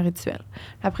main, c'est un rituel.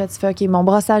 Après, tu fais, OK, mon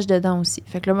brossage de dents aussi.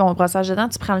 Fait que là, mon brossage de dents,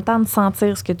 tu prends le temps de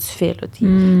sentir ce que tu fais, là.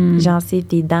 Tes gencives,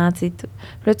 tes dents, tu sais, tout.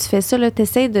 Puis là, tu fais ça, là, tu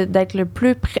essaies d'être le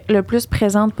plus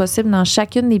présente possible dans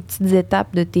chacune des petites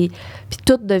étapes de tes... Puis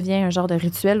tout devient un genre de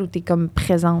rituel où tu es comme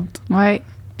présente. Ouais.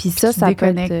 Puis ça peut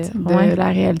être de la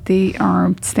réalité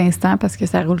un petit instant parce que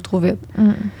ça roule trop vite.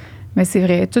 Mais c'est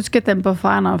vrai, tout ce que t'aimes pas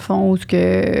faire, dans le fond, ou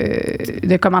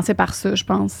de commencer par ça, je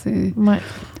pense. C'est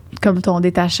comme ton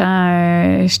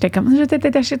détachant. J'étais comme, je t'ai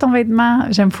détaché ton vêtement.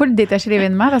 J'aime full détacher les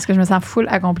vêtements parce que je me sens full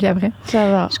accomplie après.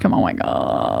 J'adore. Je suis comme, oh my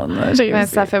God, j'ai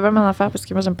réussi. Ça fait vraiment affaire parce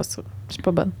que moi, j'aime pas ça. Je suis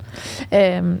pas bonne.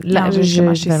 Là, j'ai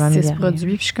acheté 6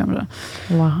 produits, puis je suis comme là.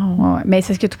 Wow. Ouais. Mais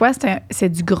c'est ce que toi, c'est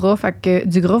du gras. Fait que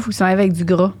du gras, il faut que tu enlèves avec du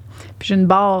gras. Puis j'ai une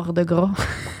barre de gras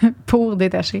pour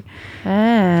détacher.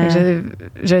 Ah. Fait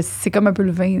que c'est comme un peu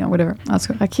le vin, whatever. En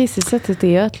tout cas. OK, c'est ça,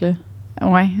 t'es hot, là.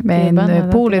 Oui, ben,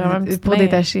 pour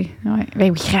détacher. Ouais.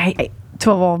 Ben oui, hey, tu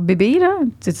vas voir bébé, là.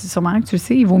 Sûrement que tu le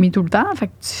sais, il vomit tout le temps. Fait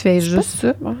que tu fais juste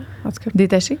ça. Ouais, en tout cas.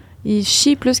 Détacher. Il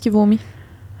chie plus qu'il vomit.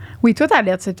 Oui, toi, t'as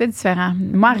l'air, c'est peut-être différent.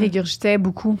 Moi, elle régurgitait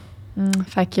beaucoup.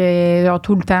 Fait que, genre,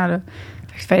 tout le temps, là.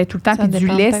 Fait qu'il fallait tout le temps. Puis du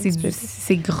lait,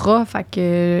 c'est gras. Fait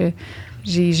que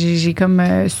j'ai comme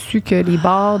su que les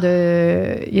barres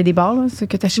de... Il y a des barres, là, ce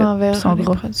que t'achètes, qui sont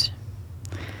gras.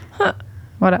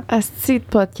 Voilà. Asti de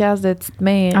podcast de petite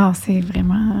mère. Ah, c'est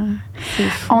vraiment...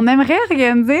 On aimerait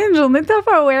organiser une journée de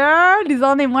Tupperware.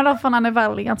 Lisanne et moi, on en a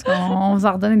parlé. En tout cas, on vous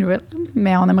en redonne une nouvelle.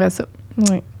 Mais on aimerait ça.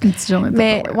 Oui. Une petite journée de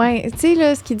Tupperware. Mais, ouais, tu sais,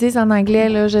 là, ce qu'ils disent en anglais,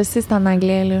 là, je sais c'est en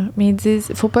anglais, là, mais ils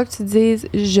disent, faut pas que tu dises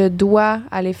 « je dois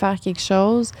aller faire quelque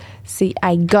chose », c'est «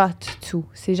 I got to ».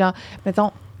 C'est genre,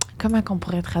 mettons, comment qu'on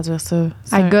pourrait traduire ça?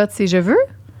 I got, c'est « je veux ».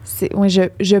 Oui,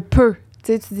 je peux.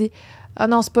 Tu sais, tu dis... Ah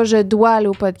non, c'est pas je dois aller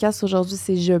au podcast aujourd'hui,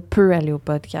 c'est je peux aller au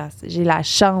podcast. J'ai la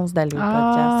chance d'aller au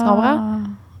podcast. Tu comprends?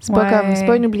 C'est pas comme, c'est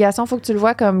pas une obligation, il faut que tu le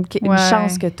vois comme une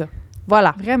chance que t'as.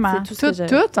 Voilà. Vraiment. C'est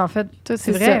tout, en fait. Tout,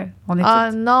 c'est vrai. On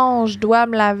est non, je dois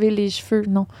me laver les cheveux.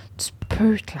 Non, tu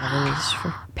peux te laver les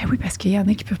cheveux. Ben oui, parce qu'il y en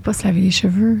a qui peuvent pas se laver les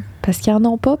cheveux. Parce qu'ils en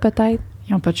ont pas, peut-être.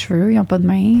 Ils ont pas de cheveux, ils ont pas de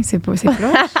mains. C'est proche.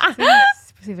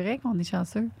 C'est vrai qu'on est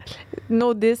chanceux.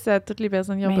 No diss à toutes les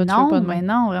personnes qui n'ont pas de cheveux, pas de main. Mais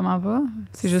non, vraiment pas.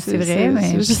 C'est juste, c'est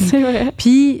vrai. C'est vrai.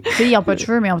 Puis, tu sais, ils n'ont pas de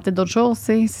cheveux, mais ils ont peut-être d'autres choses, tu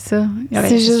sais, c'est ça.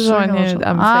 C'est juste genre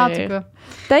en tout cas.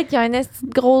 Peut-être qu'il y a une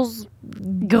grosse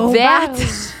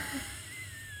verge.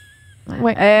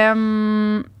 Ouais.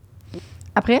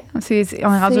 Après, on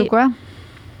est rendu à quoi?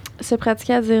 Se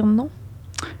pratiquer à dire non.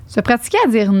 Se pratiquer à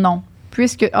dire non.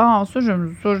 Puisque,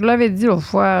 je l'avais dit l'autre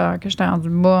fois que j'étais rendue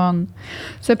bonne.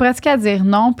 Se pratiquer à dire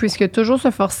non, puisque toujours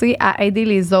se forcer à aider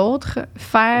les autres,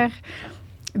 faire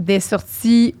des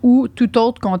sorties ou tout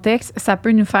autre contexte, ça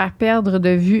peut nous faire perdre de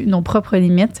vue nos propres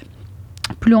limites.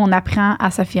 Plus on apprend à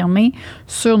s'affirmer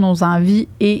sur nos envies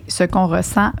et ce qu'on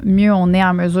ressent, mieux on est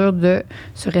en mesure de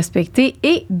se respecter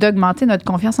et d'augmenter notre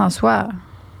confiance en soi.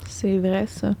 C'est vrai,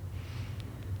 ça.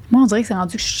 Moi, on dirait que c'est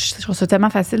rendu que je trouve ça tellement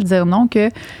facile de dire non que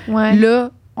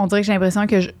là, on dirait que j'ai l'impression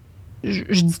que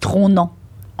je dis trop non.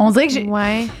 On dirait que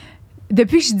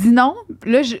depuis que je dis non,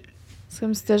 là, c'est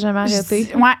comme si t'as jamais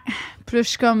arrêté. Puis là, je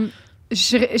suis comme...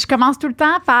 Je commence tout le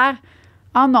temps par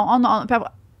 « oh non. Puis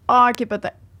après, OK,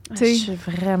 peut-être. » Je suis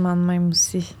vraiment de même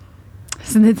aussi.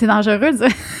 C'est dangereux, ça.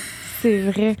 C'est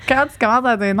vrai. Quand tu commences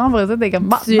à dire non, pour ça, t'es comme...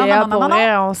 non.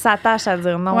 On s'attache à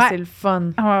dire non, c'est le fun.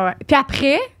 Ouais. Puis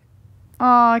après...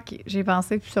 OK, j'ai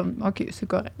pensé, puis ça, OK, c'est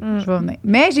correct, je vais venir.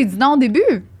 Mais j'ai dit non au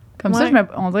début. Comme ça,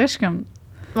 on dirait que je suis comme...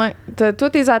 Ouais,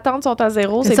 toutes tes attentes sont à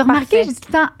zéro, c'est remarqué, parfait. j'ai dit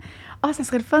tout le temps, ça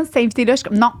serait le fun si t'es invité là. Je suis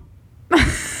comme, non.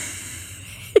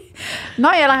 Non,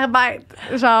 il a l'air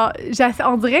bête. Genre,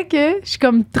 on dirait que je suis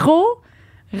comme trop...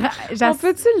 On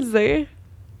peut-tu le dire?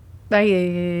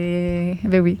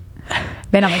 Ben oui.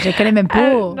 Ben non, mais je le connais même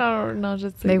pas. Non, je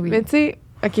sais. Ben oui. Mais tu sais,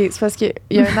 OK, c'est parce qu'il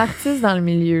y a un artiste dans le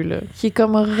milieu, là, qui est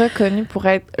comme reconnu pour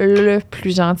être le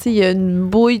plus gentil. Il y a une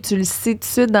bouille, tu le sais tout de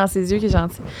suite dans ses yeux qui est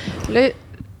gentil. Là,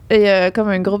 il y a comme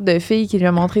un groupe de filles qui lui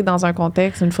a montré dans un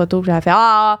contexte une photo, puis elle a fait «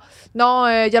 Ah, non,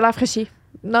 il a l'air fraîchier.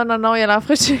 Non, il a l'air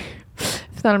fraîchier. »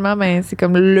 Finalement, ben, c'est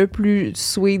comme le plus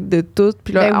sweet de tout.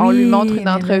 Puis là, on lui montre une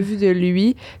entrevue de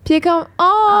lui. Puis il est comme «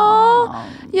 Oh,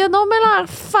 il a donc l'air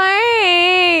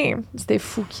fin! » C'était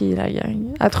Fouki, la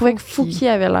gang. Elle trouvait que Fouki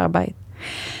avait l'air bête.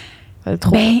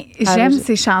 J'aime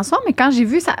ses chansons, mais quand j'ai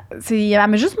vu ça, elle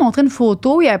m'a juste montré une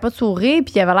photo, il n'y avait pas de sourire,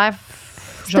 puis il avait l'air...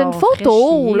 C'était une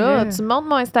photo, là. Tu montres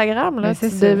mon Instagram, là. Tu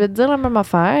devais te dire la même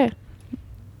affaire.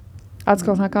 En tout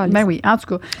cas, on s'en calisse. Ben oui, en tout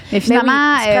cas. Mais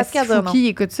finalement, Fouki,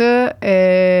 écoute ça.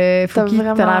 Fouki,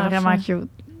 t'as l'air vraiment cute.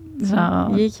 Genre,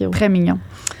 il est cute. Très mignon.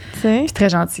 Puis très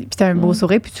gentil. Puis t'as un beau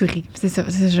sourire, puis tu ris. C'est ça.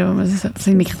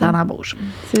 C'est mes critères d'embauche.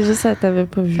 C'est juste ça, t'avais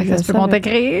pas vu. Ça se peut qu'on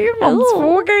t'écrive, mon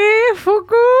petit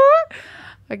Fouki.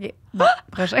 OK. Bon,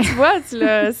 prochain. Tu vois,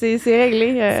 c'est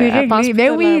réglé. C'est réglé.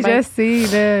 Ben oui, je sais.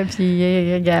 Là,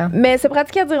 puis, regarde. Mais c'est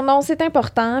pratique à dire non, c'est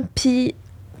important. Puis,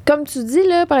 comme tu dis,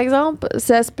 là, par exemple,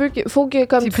 ça se peut que... Faut que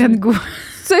comme tu prennes goût. Tu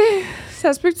sais,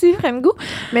 ça se peut que tu y prennes goût.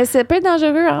 Mais ça peut être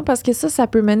dangereux, hein, parce que ça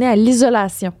peut mener à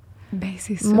l'isolation. Ben,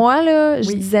 c'est ça. Moi, là,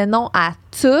 je disais non à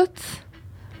tout.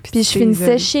 Puis je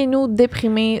finissais chez nous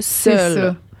déprimée seule. C'est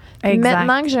ça. Exact.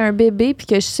 Maintenant que j'ai un bébé puis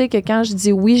que je sais que quand je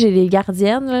dis oui, j'ai les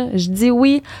gardiennes, là, je dis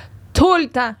oui tout le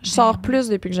temps. Je sors plus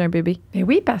depuis que j'ai un bébé. Mais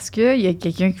oui, parce qu'il y a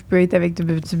quelqu'un qui peut être avec du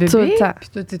bébé. Tout le temps. Puis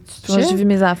toi, moi, j'ai vu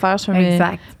mes affaires.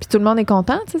 Exact. Puis tout le monde est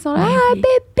content. Ils sont là,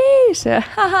 bébé!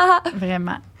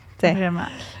 Vraiment. T'sais. Vraiment.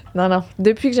 Non.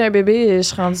 Depuis que j'ai un bébé, je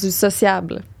suis rendue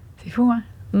sociable. C'est fou,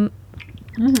 hein?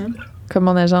 Comme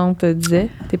mon agente disait,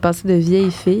 t'es passée de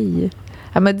vieille fille.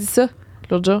 Elle m'a dit ça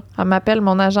l'autre jour. Elle m'appelle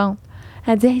mon agente.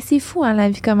 Elle dit hey, c'est fou, hein, la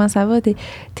vie, comment ça va?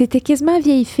 T'étais quasiment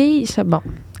vieille fille. Je dis, bon,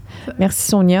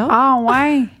 merci Sonia. Ah,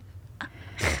 ouais.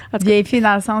 Vieille fille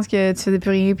dans le sens que tu faisais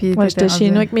plus rien. Puis j'étais chez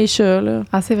nous avec mes chats. Là.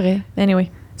 Ah, c'est vrai. Anyway.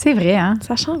 C'est vrai, hein?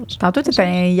 Ça change. Tantôt,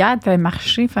 hier, tu allais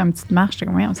marcher, faire une petite marche. J'étais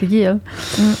comme, c'est qui, elle?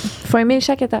 Faut aimer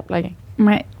chaque étape, la gang.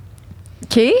 Ouais.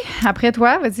 OK. Après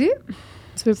toi, vas-y.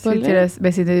 Tu veux pas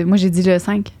le... moi, j'ai dit le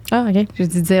 5. Ah, OK. J'ai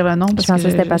dit dire le nom. Je pensais que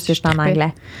c'était parce que je suis en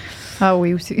anglais. Ah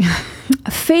oui, aussi.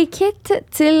 Fake it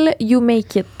till you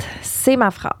make it. C'est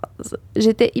ma phrase.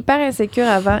 J'étais hyper insécure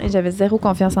avant et j'avais zéro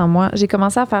confiance en moi. J'ai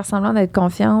commencé à faire semblant d'être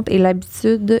confiante et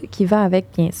l'habitude qui va avec,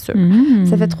 bien sûr.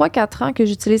 Ça fait 3-4 ans que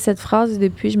j'utilise cette phrase et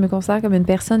depuis, je me considère comme une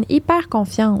personne hyper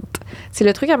confiante. C'est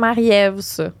le truc à Marie-Ève,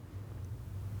 ça.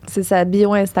 C'est sa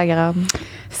bio Instagram.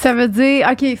 Ça veut dire,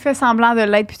 OK, fais semblant de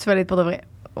l'être puis tu vas l'être pour de vrai.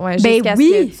 Ouais, jusqu'à ce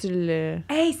que tu le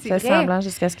fais semblant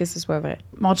jusqu'à ce que ce soit vrai.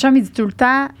 Mon chum, il dit tout le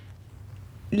temps,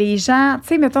 les gens, tu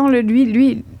sais, mettons,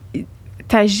 lui,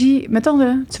 t'agis, mettons,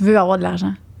 là, tu veux avoir de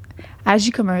l'argent.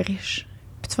 Agis comme un riche,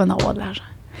 puis tu vas en avoir de l'argent.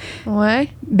 Ouais.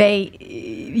 Ben,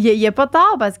 il y a pas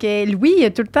tort parce que lui, il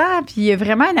a tout le temps, puis il a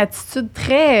vraiment une attitude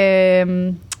très...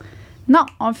 non,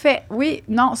 on fait, oui,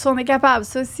 non, ça, on est capable,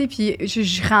 ça aussi, puis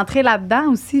je rentrais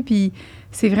là-dedans aussi, puis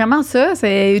c'est vraiment ça,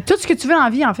 c'est tout ce que tu veux dans la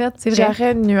vie, en fait, c'est vrai.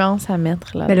 J'aurais une nuance à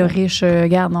mettre là. Ben, le riche,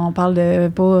 regarde, on parle de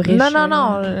pas riche. Non,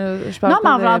 je parle non,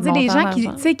 pas mais on va dire les gens qui,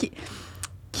 tu sais,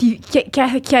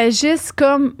 qui agissent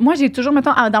comme... Moi, j'ai toujours,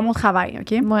 mettons, dans mon travail,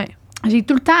 OK? Ouais. J'ai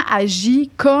tout le temps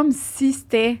agi comme si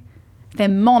c'était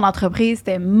mon entreprise,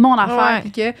 c'était mon affaire,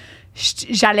 puis que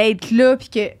j'allais être là, puis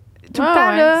que tout le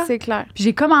temps, là... c'est clair. Puis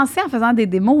j'ai commencé en faisant des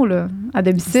démos, là, à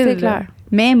domicile. C'est clair.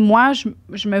 Mais moi,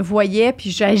 je me voyais,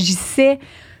 puis j'agissais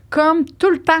comme tout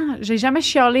le temps. J'ai jamais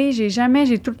chialé, j'ai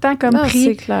tout le temps comme pris.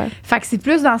 C'est clair. Fait que c'est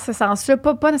plus dans ce sens-là,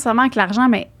 pas nécessairement avec l'argent,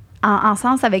 mais en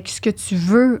sens avec ce que tu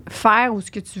veux faire ou ce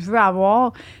que tu veux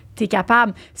avoir, t'es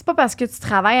capable. C'est pas parce que tu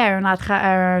travailles à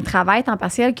un travail temps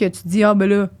partiel que tu dis « Ah, ben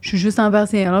là, je suis juste en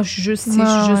partiel, là, je suis juste ci,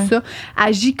 je suis juste ça. »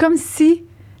 Agis comme si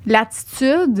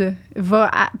l'attitude va...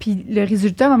 Puis le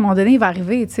résultat, à un moment donné, il va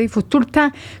arriver, tu sais. Il faut tout le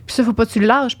temps... Puis ça, il faut pas que tu le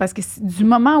lâches parce que du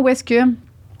moment où est-ce que...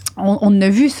 On a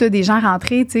vu ça, des gens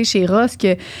rentrer, tu sais, chez Ross,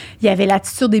 qu'il y avait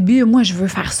l'attitude au début, moi, je veux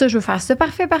faire ça.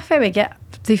 Parfait. Mais, tu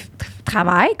sais,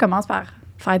 travaille, commence par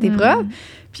faire tes preuves.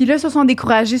 Puis là, ils se sont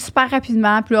découragés super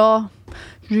rapidement. Puis là,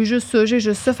 j'ai juste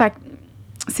ça. Fait que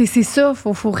c'est ça.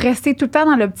 Faut rester tout le temps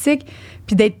dans l'optique,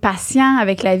 puis d'être patient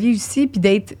avec la vie aussi, puis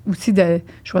d'être aussi de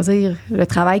choisir le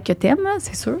travail que t'aimes, hein,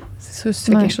 c'est sûr. C'est sûr, si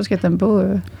tu fais quelque chose que t'aimes pas...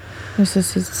 Ça,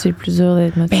 c'est plus dur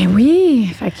d'être motivé. Ben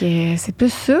oui, fait que c'est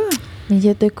plus ça. Mais il y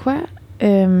a de quoi...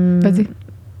 Vas-y.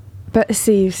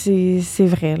 C'est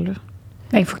vrai, là.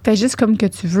 Il faut que tu agisses comme que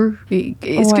tu veux. Et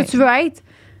ce que tu veux être,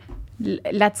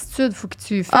 l'attitude, il faut que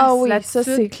tu fasses l'attitude.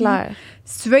 Ça, c'est clair.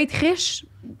 Si tu veux être riche,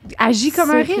 agis comme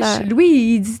un riche. Clair. Louis,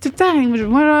 il dit tout le temps,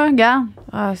 moi, là, regarde.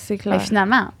 Ah, c'est clair. Mais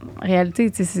finalement, en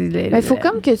réalité, tu sais, c'est... Il faut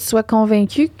comme que tu sois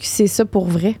convaincu que c'est ça pour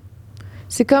vrai.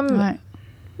 C'est comme... Ouais.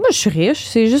 Moi, je suis riche.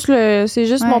 C'est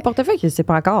juste mon portefeuille qui ne sait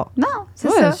pas encore. Non, c'est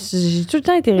ça. J'ai tout le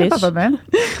temps été riche. Il n'y a pas de problème.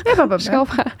 Je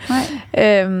comprends.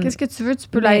 Ouais. Qu'est-ce que tu veux? Tu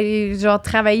peux aller, genre,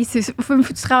 travailler. Faut que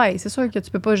tu travailles. C'est sûr que tu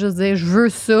peux pas juste dire, je veux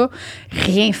ça,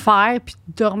 rien faire, puis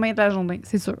dormir toute la journée.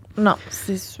 C'est sûr. Non,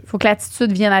 c'est sûr. Faut que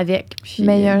l'attitude vienne avec. Puis,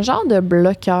 mais il y a un genre de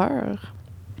bloqueur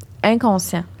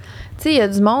inconscient. Tu sais, il y a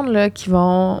du monde, là, qui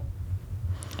vont...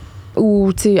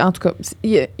 Ou, tu sais, en tout cas,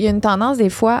 il y a une tendance, des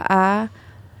fois, à...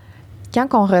 Quand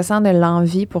on ressent de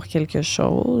l'envie pour quelque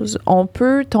chose, on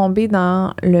peut tomber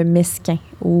dans le mesquin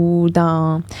ou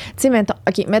dans... Tu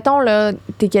sais, mettons là,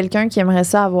 t'es quelqu'un qui aimerait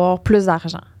ça avoir plus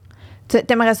d'argent.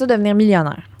 T'aimerais ça devenir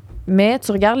millionnaire. Mais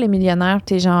tu regardes les millionnaires,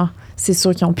 t'es genre, c'est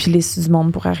sûr qu'ils ont pilé sur du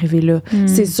monde pour arriver là.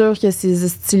 C'est sûr que ces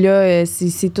styles-là,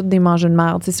 c'est toutes des mangeux de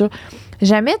merde, c'est sûr.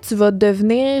 Jamais tu vas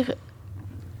devenir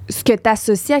ce que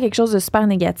t'associes à quelque chose de super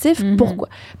négatif. Pourquoi?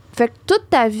 Fait que toute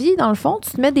ta vie, dans le fond,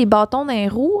 tu te mets des bâtons dans les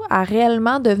roues à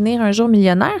réellement devenir un jour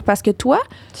millionnaire parce que toi,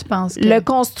 tu penses que... le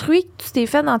construit que tu t'es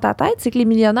fait dans ta tête, c'est que les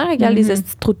millionnaires égalent les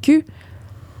estis de trous de cul.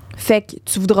 Fait que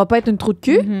tu voudras pas être une trou de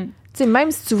cul, tu sais,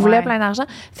 même si tu voulais plein d'argent.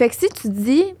 Fait que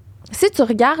si tu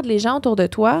regardes les gens autour de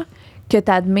toi que tu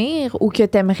admires ou que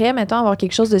tu aimerais, mettons, avoir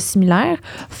quelque chose de similaire,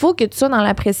 faut que tu sois dans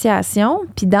l'appréciation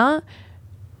puis dans...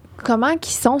 Comment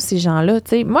qu'ils sont ces gens-là,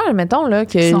 tu sais. Moi, mettons là,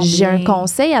 que j'ai un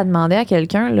conseil à demander à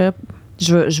quelqu'un, là,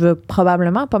 je veux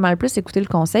probablement pas mal plus écouter le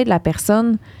conseil de la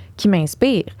personne qui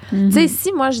m'inspire. Tu sais,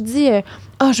 si moi, je dis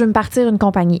 « je veux me partir une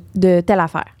compagnie de telle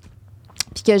affaire »,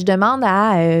 puis que je demande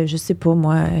à, je sais pas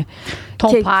moi...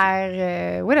 ton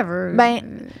père, whatever. Ben,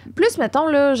 plus, mettons,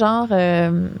 là, genre...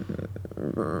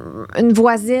 une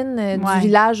voisine du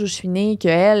village où je suis née,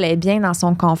 qu'elle est bien dans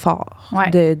son confort.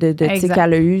 Tu sais,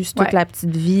 qu'elle a eu toute la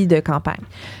petite vie de campagne.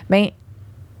 Bien,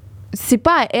 c'est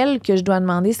pas à elle que je dois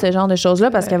demander ce genre de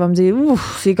choses-là parce qu'elle va me dire,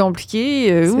 c'est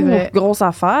compliqué, grosse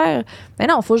affaire. Mais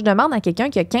non, il faut que je demande à quelqu'un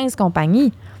qui a 15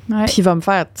 compagnies. Puis il va me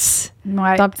faire,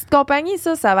 dans petite compagnie,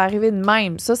 ça va arriver de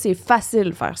même. Ça, c'est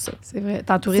facile de faire ça. C'est vrai,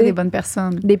 t'entourer des bonnes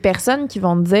personnes. Des personnes qui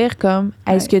vont te dire comme,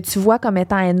 est-ce que tu vois comme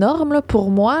étant énorme, là, pour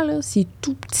moi, là, c'est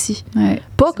tout petit.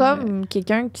 Pas comme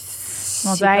quelqu'un qui...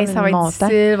 On dit, ça va être difficile,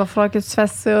 il va falloir que tu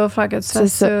fasses ça, il va falloir que tu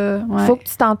fasses ça. Faut que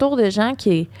tu t'entoures de gens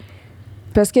qui...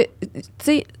 Parce que, tu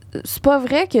sais, c'est pas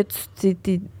vrai que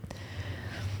t'es...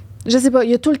 Je sais pas, il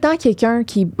y a tout le temps quelqu'un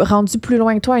qui est rendu plus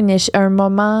loin que toi à un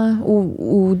moment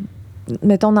où,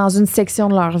 mettons, dans une section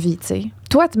de leur vie, tu sais.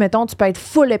 Toi, mettons, tu peux être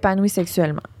full épanoui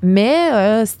sexuellement.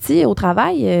 Mais, si au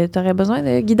travail, tu aurais besoin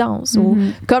de guidance. Ou,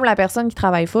 comme la personne qui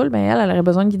travaille full, ben elle aurait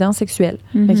besoin de guidance sexuelle.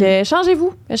 Fait que,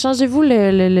 changez-vous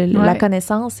la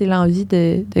connaissance et l'envie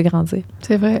de grandir.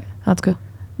 C'est vrai. En tout cas.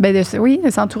 Ben de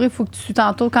s'entourer, il faut que tu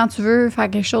t'entoures quand tu veux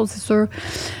faire quelque chose, c'est sûr.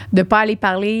 De pas aller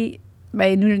parler.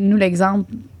 Ben nous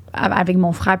l'exemple, avec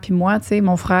mon frère puis moi, tu sais,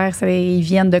 mon frère, ils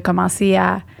viennent de commencer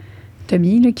à...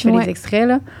 Tommy, là, qui fait les extraits,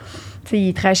 là. Tu sais,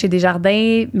 il travaille chez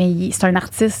Desjardins, mais c'est un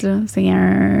artiste, là.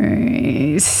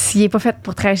 Il est pas fait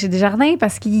pour travailler chez Desjardins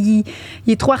parce qu'il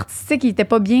est trop artistique, il était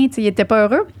pas bien, tu sais, il était pas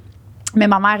heureux. Mais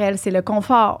ma mère, elle, c'est le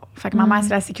confort. Fait que ma mère,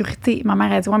 c'est la sécurité. Ma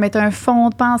mère, elle dit, mais t'as un fonds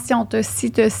de pension, t'as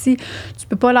ci. Tu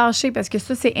peux pas lâcher parce que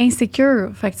ça, c'est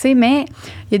insécure. Fait que, tu sais, mais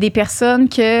il y a des personnes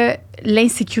que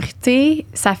l'insécurité,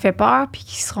 ça fait peur puis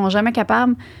qui seront jamais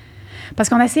capables. Parce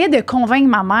qu'on essayait de convaincre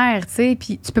ma mère, tu sais,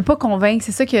 puis tu peux pas convaincre.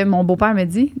 C'est ça que mon beau-père me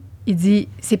dit. Il dit,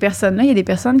 ces personnes-là, il y a des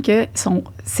personnes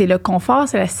c'est le confort,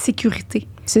 c'est la sécurité.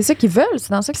 C'est ça qu'ils veulent,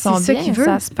 c'est dans ça qu'ils sont bien. C'est ça qu'ils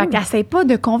veulent. Fait qu'essaye pas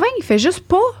de convaincre, fais juste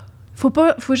pas.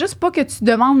 Faut juste pas que tu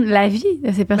demandes l'avis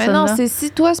de ces personnes-là. Mais non, c'est si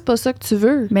toi, c'est pas ça que tu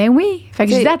veux. Mais oui. Fait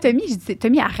que je dis à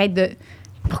Tommy, arrête de...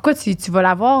 Pourquoi tu vas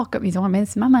l'avoir? Comme ils ont mais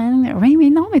c'est maman. Oui,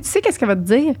 mais non, mais tu sais qu'est-ce qu'elle va te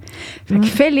dire. Fait que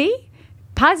fais-les,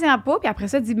 passe-en pas, puis après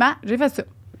ça, dis, j'ai fait ça.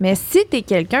 Mais si t'es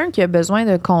quelqu'un qui a besoin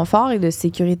de confort et de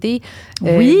sécurité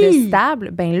de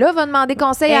stable, ben là, va demander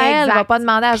conseil à elle. Va pas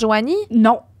demander à Joanie.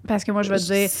 Non. Parce que moi, je vais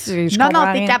te dire,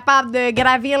 non, t'es capable de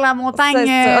gravir la montagne.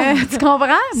 Tu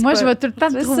comprends? Moi, je vais tout le temps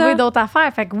te trouver d'autres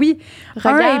affaires. Fait que oui,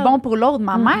 un est bon pour l'autre.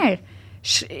 Ma mère,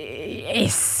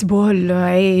 c'est bon,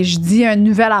 là. Je dis une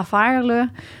nouvelle affaire, là.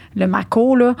 Le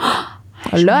Mako, là.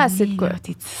 Là, c'est de quoi?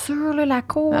 T'es-tu sûre, là, la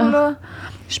cour, là?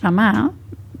 Je suis maman, hein?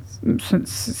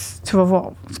 Tu vas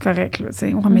voir, c'est correct, là.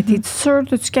 Mais t'es-tu sûre?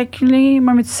 T'as-tu calculé?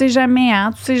 Mais tu sais jamais, hein?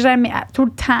 Tu sais jamais. Tout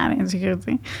le temps,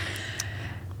 l'insécurité.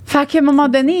 Fait qu'à un moment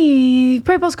donné,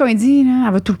 peu importe ce qu'on dit, là,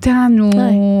 elle va tout le temps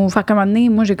nous faire comme un moment donné.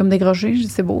 Moi, j'ai comme décroché. Je dis,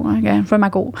 c'est beau, hein, je fais ma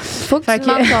cour. Faut que tu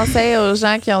demandes conseil aux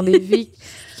gens qui ont des vies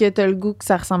que t'as le goût que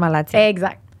ça ressemble à la tienne.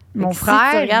 Exact. Mon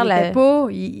frère, il était pas...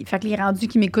 Fait qu'il est rendu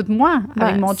qu'il m'écoute moi,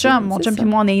 avec mon chum. Mon chum puis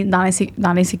moi, on est dans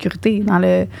l'insécurité,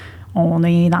 on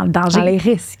est dans le danger. Dans les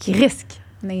risques.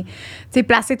 Tu sais,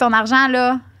 placer ton argent,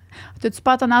 là. T'as-tu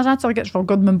pas ton argent? Je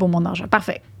regarde même pas mon argent.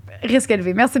 Parfait. Risque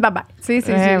élevé. Merci, bye-bye. Tu sais,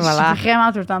 je suis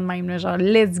vraiment tout le temps de même. Là, genre,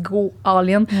 let's go, all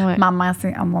in. Ouais. Ma mère,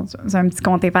 c'est un petit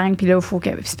compte épargne. Puis là, il faut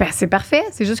que... C'est parfait.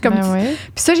 C'est juste comme... Puis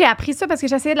ça, j'ai appris ça parce que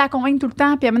j'essayais de la convaincre tout le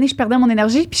temps. Puis à un moment donné, je perdais mon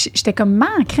énergie. Puis j'étais comme,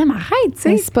 man, crème, arrête, tu sais.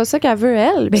 Mais c'est pas ça qu'elle veut,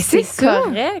 elle. Mais c'est ça.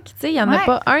 Correct. Tu sais, il y en a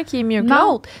pas un qui est mieux que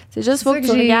l'autre. C'est juste, faut que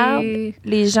tu regardes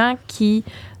les gens qui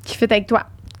fait avec toi.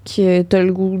 Que t'as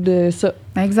le goût de ça.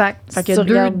 Exact. Fait qu'il y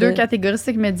a deux catégories, c'est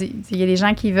ce qu'il me dit. Il y a les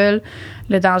gens qui veulent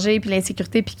le danger puis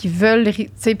l'insécurité puis qui veulent, tu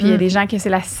sais, puis il y a des gens qui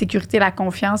c'est la sécurité, la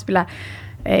confiance puis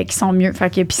qui sont mieux. Fait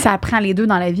que puis ça apprend les deux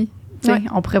dans la vie. Tu sais,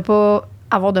 on pourrait pas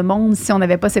avoir de monde si on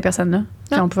n'avait pas ces personnes-là.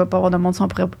 Puis on pouvait pas avoir de monde si on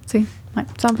pourrait pas, tu sais. Ouais.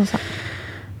 100%.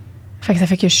 Fait que ça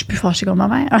fait que je suis plus fâchée comme ma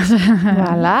mère.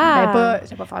 Voilà.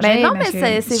 J'ai pas fâchée. Non, mais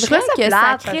c'est vrai que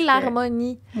ça crée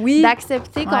l'harmonie. Oui.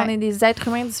 D'accepter qu'on est des êtres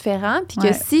humains différents. Puis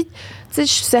que si, tu sais,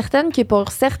 je suis certaine que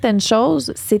pour certaines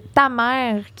choses, c'est ta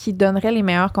mère qui donnerait les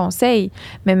meilleurs conseils.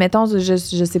 Mais mettons, je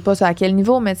sais pas à quel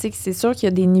niveau, mais tu sais, c'est sûr qu'il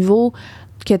y a des niveaux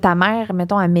que ta mère,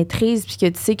 mettons, elle maîtrise, puis que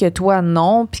tu sais que toi,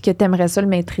 non, puis que tu aimerais ça le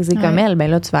maîtriser comme elle, bien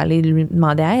là, tu vas aller lui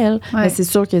demander à elle. Mais c'est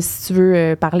sûr que si tu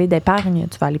veux parler d'épargne,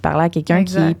 tu vas aller parler à quelqu'un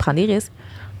qui prend des risques.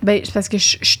 Bien, parce que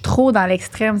je suis trop dans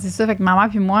l'extrême, c'est ça. Fait que ma mère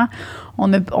puis moi,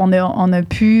 on a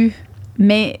pu...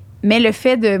 Mais le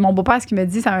fait de... Mon beau-père, ce qu'il me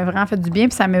dit, ça m'a vraiment fait du bien,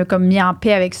 puis ça m'a comme mis en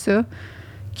paix avec ça,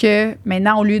 que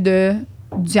maintenant, au lieu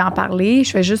d'y en parler,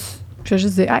 je vais juste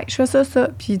dire, hey, je fais ça,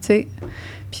 puis tu sais...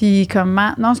 Puis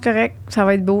comment, non, c'est correct, ça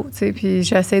va être beau, tu sais. Puis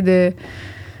j'essaie de...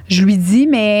 Je lui dis,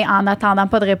 mais en attendant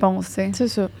pas de réponse, tu sais. C'est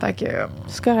ça. Fait que...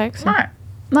 c'est correct, ça. Ouais.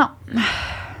 Non.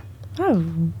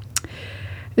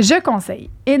 Je conseille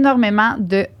énormément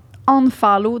de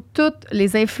unfollow toutes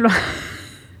les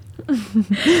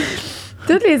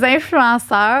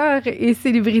influenceurs et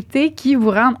célébrités qui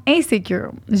vous rendent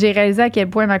insécure. J'ai réalisé à quel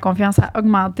point ma confiance a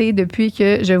augmenté depuis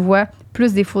que je vois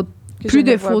plus de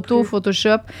photos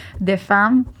Photoshop de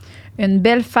femmes. Une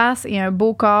belle face et un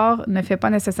beau corps ne fait pas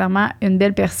nécessairement une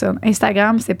belle personne.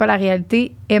 Instagram, c'est pas la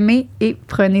réalité. Aimez et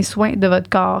prenez soin de votre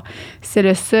corps. C'est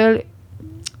le seul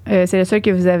que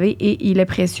vous avez et il est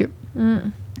précieux.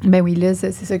 Ben oui, là,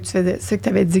 c'est ça que tu faisais. C'est ça que tu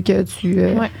avais dit que tu...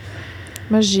 Ouais.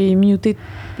 Moi, j'ai muté,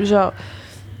 genre,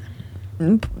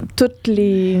 toutes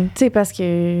les... Tu sais, parce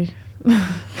que...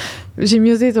 j'ai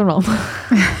muté tout le monde.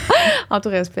 En tout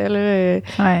respect, là.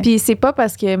 Puis c'est pas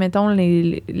parce que, mettons,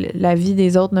 la vie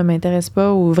des autres ne m'intéresse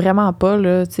pas ou vraiment pas,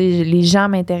 là. Tu sais, les gens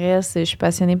m'intéressent, je suis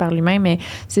passionnée par l'humain, mais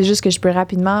c'est juste que je peux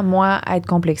rapidement, moi, être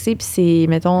complexée. Puis c'est,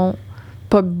 mettons,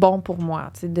 pas bon pour moi,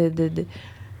 tu sais,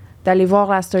 d'aller voir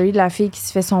la story de la fille qui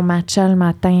se fait son matcha le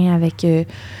matin avec... tu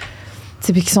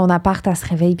sais, puis que son appart, elle se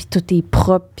réveille, puis tout est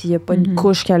propre, puis il n'y a pas une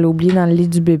couche qu'elle a oubliée dans le lit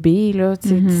du bébé, là, tu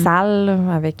sais, sale,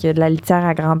 là, avec de la litière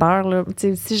à grandeur, là. Tu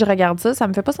sais, si je regarde ça, ça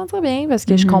me fait pas sentir bien parce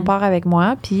que je compare avec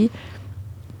moi, puis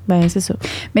ben c'est ça.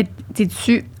 Mais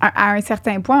à un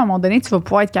certain point, à un moment donné, tu vas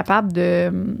pouvoir être capable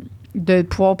de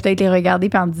pouvoir peut-être les regarder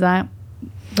puis en disant,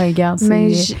 ben regarde,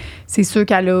 c'est sûr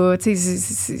qu'elle a, tu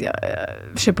sais,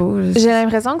 je sais pas. J'ai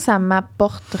l'impression que ça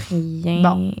m'apporte rien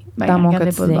dans mon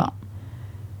quotidien.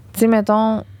 Tu sais,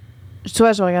 mettons,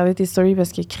 toi, je vais regarder tes stories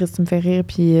parce que Chris, tu me fais rire,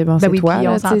 puis bon, c'est toi. Puis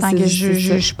là, on s'entend que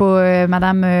je suis pas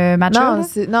Madame Matcha.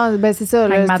 Non, ben c'est ça.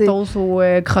 Avec ma toast au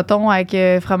croton avec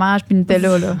fromage puis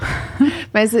Nutella, là.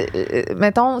 Ben,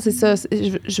 mettons, c'est ça.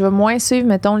 Je vais moins suivre,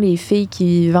 mettons, les filles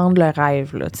qui vendent le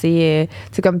rêve, là. Tu sais,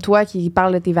 c'est comme toi qui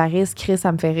parles de tes varices, Chris,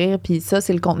 ça me fait rire, puis ça,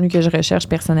 c'est le contenu que je recherche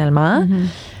personnellement.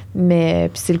 Mais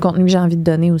puis c'est le contenu que j'ai envie de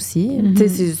donner aussi. Tu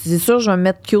sais, c'est sûr, je vais me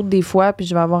mettre cute des fois puis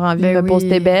je vais avoir envie de me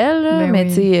poster belle, mais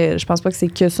tu sais, je pense pas que c'est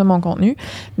que ça mon contenu.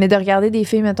 Mais de regarder des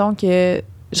filles, mettons que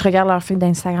je regarde leurs filles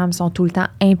d'Instagram, ils sont tout le temps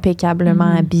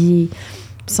impeccablement habillées.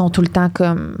 Ils sont tout le temps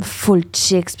comme full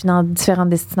chicks, puis dans différentes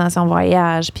destinations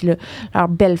voyage, puis leur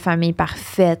belle famille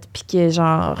parfaite, puis que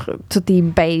genre tout est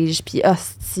beige, puis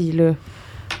hostie, là.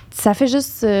 Ça fait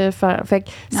juste faire... Fait que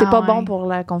c'est pas bon pour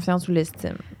la confiance ou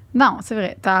l'estime. Non, c'est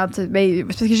vrai. Ben,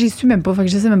 parce que j'y suis même pas, fait que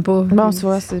je sais même pas. Bon, tu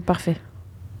vois, c'est parfait.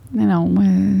 Mais non, moi...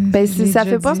 Ben, ça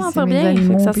fait pas sentir bien,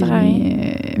 fait que ça sert à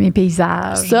rien. Mes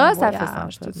paysages. Ça fait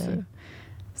sentir bien.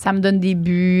 Ça me donne des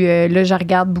buts. Là, je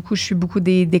regarde beaucoup, je suis beaucoup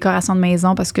des décorations de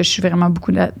maison parce que je suis vraiment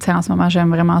beaucoup là. Tu sais, en ce moment, j'aime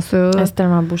vraiment ça. C'est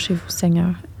tellement beau chez vous,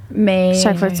 Seigneur. Mais...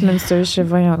 Chaque fois que tu menstrues, je sais,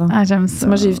 voyons donc. Ah, j'aime ça.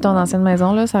 Moi, j'ai vu ton ancienne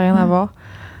maison, là, ça n'a rien à voir.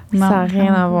 Non, ça n'a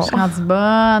rien à voir. Je suis rendue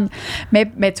bonne.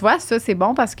 Mais tu vois, ça, c'est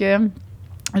bon parce que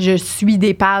je suis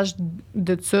des pages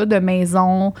de ça, de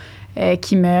maison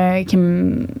qui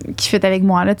fit avec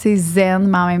moi, là, tu sais, zen,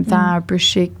 mais en même temps un peu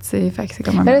chic, tu sais. Fait que c'est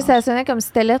comme un mais là, ça sonnait comme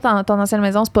si t'allais ton ancienne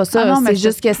maison, c'est pas ça. non, c'est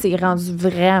juste que c'est rendu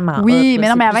vraiment oui, hot, mais là,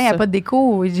 non, mais avant, il n'y ça. avait pas de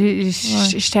déco.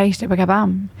 J'étais pas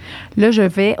capable. Là, je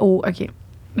vais au... OK,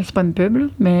 c'est pas une pub, là,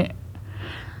 mais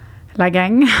la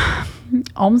gang,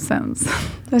 Home Sense.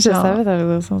 Je savais,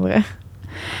 t'avais dire ça, vrai.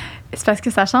 C'est parce que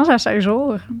ça change à chaque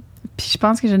jour. Puis je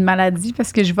pense que j'ai une maladie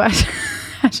parce que je vais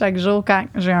à chaque jour quand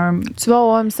j'ai un... Tu vas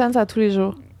au Home Sense à tous les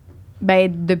jours?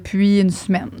 Ben, depuis une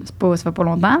semaine. Ça fait pas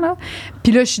longtemps, là.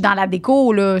 Puis là, je suis dans la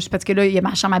déco, là. Parce que là, il y a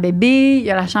ma chambre à bébé, il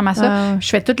y a la chambre à ça. Ah. Je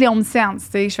fais toutes les Home Sense,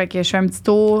 tu sais. Je fais un petit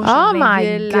tour. Oh Je my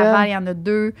Blainville, God. Laval, il y en a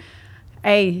 2.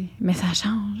 Hey, mais ça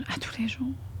change à tous les jours.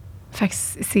 Fait que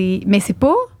c'est... Mais c'est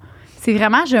pas... C'est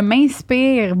vraiment, je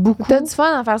m'inspire beaucoup. T'as du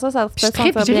fun à faire ça te Puis je fait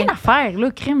tripe, sentir j'ai bien. rien à faire,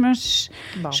 là, crime. Là,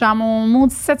 je Bon. suis à mon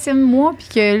 17e mois, puis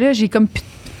que là, j'ai comme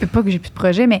pas que j'ai plus de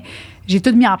projet, mais j'ai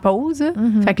tout mis en pause.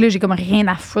 Fait que là, j'ai comme rien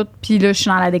à foutre, puis là, je suis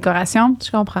dans la décoration.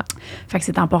 Je comprends. Fait que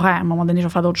c'est temporaire. À un moment donné, je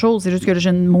vais faire d'autres choses. C'est juste que là, j'ai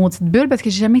une maudite bulle parce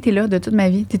que j'ai jamais été là de toute ma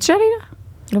vie. T'es-tu allée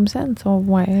là? Home Sense,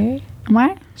 ouais,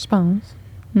 Ouais? je pense.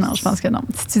 Non, je pense que non.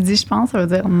 Si tu dis je pense, ça veut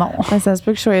dire non. Ben, ça se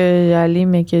peut que je sois allée,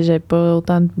 mais que j'ai pas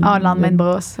autant de... Ah, le lendemain de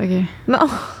brosse, OK. Non.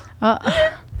 Ah,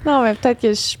 Non, mais peut-être que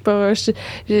je suis pas... Tu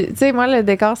sais, moi, le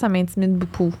décor, ça m'intimide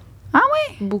beaucoup. Ah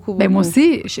oui? Beaucoup. ben moi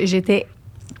aussi, j'étais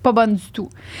pas bonne du tout.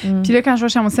 Puis là, quand je vais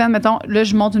chez mon scène, mettons, là,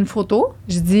 je monte une photo,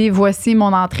 je dis voici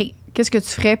mon entrée. Qu'est-ce que tu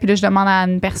ferais? Puis là, je demande à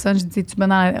une personne, je dis, es-tu bonne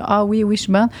dans la... Ah oui, je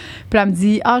suis bonne. Puis là, elle me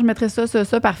dit, je mettrais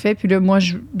ça, parfait. Puis là, moi,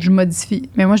 je modifie.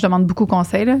 Mais moi, je demande beaucoup de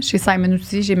conseils. Là. Chez Simon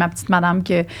aussi, j'ai ma petite madame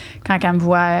que, quand elle me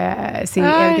voit, c'est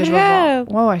elle que je vais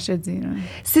voir. Ouais, je te dis. Là.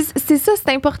 C'est ça,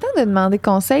 c'est important de demander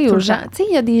conseil aux gens. Tu sais,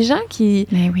 il y a des gens qui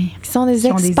sont des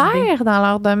experts dans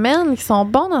leur domaine, qui sont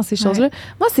bons dans ces choses-là.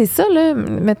 Moi, c'est ça, là.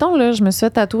 Mettons, là, je me suis fait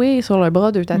tatouer sur le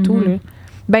bras 2 tatous, là.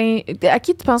 Ben, à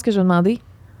qui tu penses que je vais demander?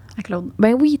 À Claude.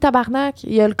 Ben oui, tabarnak.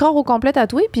 Il a le corps au complet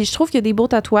tatoué, puis je trouve qu'il y a des beaux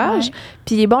tatouages,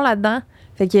 puis il est bon là-dedans.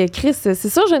 Fait que Chris, c'est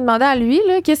sûr, je vais demander à lui,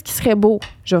 là, qu'est-ce qui serait beau.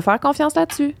 Je vais faire confiance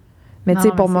là-dessus. Mais tu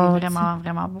sais, pour moi. C'est vraiment,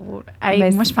 vraiment beau.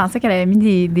 Hey, moi, je pensais qu'elle avait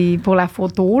mis des pour la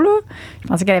photo, là. Je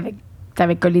pensais qu'elle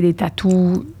avait collé des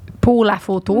tatous pour la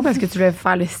photo, parce que tu voulais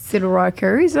faire le style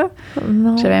rockers, là.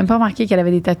 Non. J'avais même pas remarqué qu'elle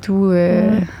avait des tatous.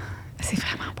 C'est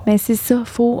vraiment beau. Mais c'est ça,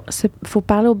 faut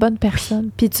parler aux bonnes personnes.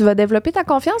 Puis tu vas développer ta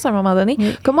confiance à un moment donné.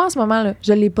 Oui. Comme moi, en ce moment, là,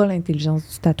 je n'ai pas l'intelligence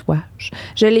du tatouage.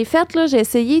 Je l'ai faite, là, j'ai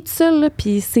essayé tout seul,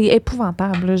 puis c'est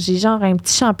épouvantable. Là. J'ai genre un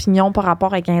petit champignon par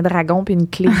rapport avec un dragon, puis une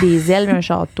clé des ailes, un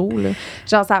château. Là.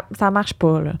 Genre, ça marche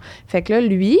pas. Là. Fait que là,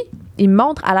 lui, il me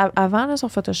montre avant là, sur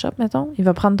Photoshop, mettons, il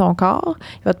va prendre ton corps,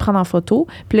 il va te prendre en photo,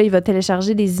 puis là, il va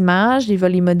télécharger des images, il va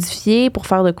les modifier pour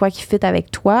faire de quoi qui fit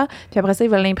avec toi, puis après ça, il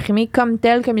va l'imprimer comme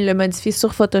il l'a modifié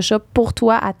sur Photoshop pour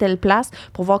toi à telle place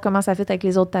pour voir comment ça fit avec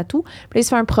les autres tatous. Puis là, il se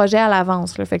fait un projet à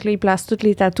l'avance. Là. Fait que là, il place tous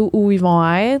les tatous où ils vont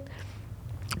être,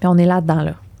 puis on est là-dedans,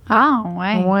 là. Ah,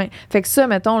 ouais. Ouais. Fait que ça,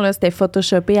 mettons, là, c'était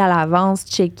photoshopé à l'avance,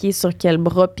 checké sur quel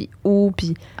bras, puis où,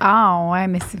 puis... Ah, ouais,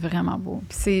 mais c'est vraiment beau.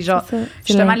 Puis c'est genre,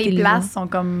 justement, les places sont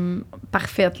comme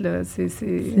parfaites, là. C'est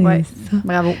ouais, ça.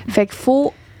 Bravo. Fait qu'il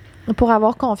faut, pour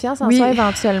avoir confiance en soi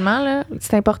éventuellement, là,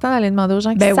 c'est important d'aller demander aux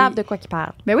gens qui savent de quoi ils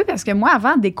parlent. Ben oui, parce que moi,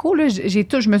 avant déco, là,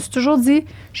 je me suis toujours dit,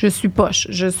 je suis poche.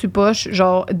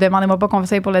 Genre, demandez-moi pas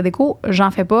conseil pour la déco,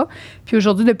 j'en fais pas. Puis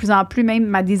aujourd'hui, de plus en plus, même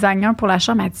ma designer pour la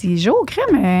chambre, elle dit, Jo,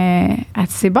 crème, elle dit,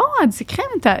 c'est bon, elle dit,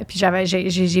 crème. Puis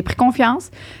j'ai pris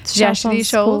confiance. J'ai acheté des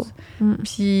choses.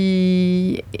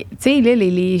 Puis, tu sais,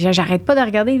 là, j'arrête pas de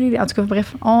regarder. En tout cas,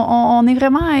 bref, on est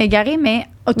vraiment égarés, mais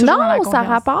toujours dans la confiance. Ça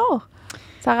rapporte.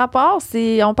 Ça rapporte,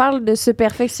 on parle de se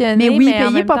perfectionner, mais oui, en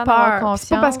même pas temps peur.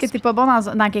 C'est pas parce que t'es pas bon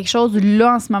dans quelque chose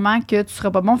là en ce moment que tu seras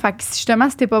pas bon. Fait que justement,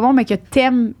 si t'es pas bon, mais que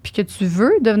t'aimes puis que tu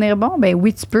veux devenir bon, ben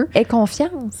oui, tu peux. Aie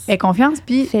confiance. Aie confiance,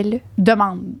 puis fais-le.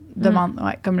 Demande.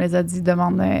 Ouais, comme les a dit,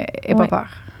 demande et pas peur.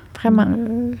 Vraiment.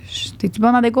 T'es-tu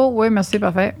bonne en déco? Oui, merci,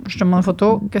 parfait. Je te montre une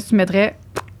photo. Qu'est-ce que tu mettrais?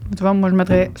 Tu vois, moi, je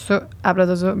mettrais ça à la place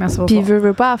de ça. Merci beaucoup. Puis,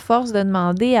 veux pas, à force de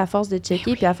demander, à force de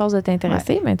checker, puis à force de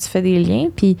t'intéresser, mais tu fais des liens,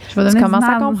 puis tu commences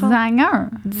à comprendre. Designer.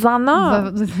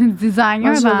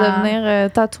 Moi, je vais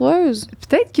devenir tatoueuse.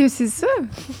 Peut-être que c'est ça.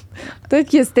 Peut-être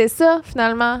que c'était ça,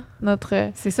 finalement,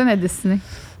 C'est ça, notre destinée.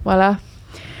 Voilà.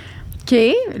 OK.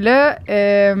 Là,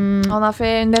 on en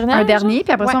fait une dernière? Un dernier,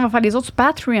 puis après ça, on va faire les autres sur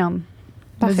Patreon.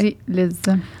 Parfait. Vas-y, Liz.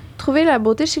 trouver la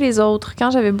beauté chez les autres.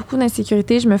 Quand j'avais beaucoup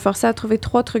d'insécurité, je me forçais à trouver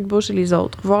 3 trucs beaux chez les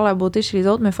autres. Voir la beauté chez les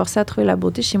autres me forçait à trouver la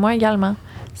beauté chez moi également.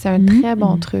 C'est un très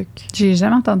bon truc. J'ai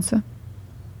jamais entendu ça.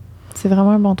 C'est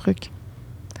vraiment un bon truc.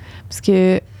 Parce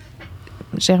que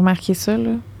j'ai remarqué ça,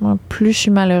 là. Moi, plus je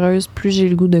suis malheureuse, plus j'ai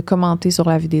le goût de commenter sur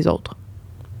la vie des autres.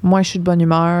 Moins je suis de bonne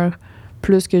humeur,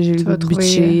 plus que j'ai le goût de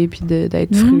bitcher, puis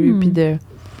d'être fru, puis de...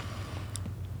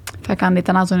 Fait qu'en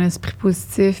étant dans un esprit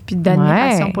positif, puis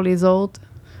d'admiration pour les autres...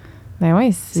 Ben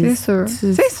oui, c'est sûr.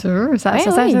 C'est sûr. Ça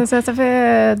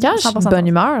fait... Quand je suis de bonne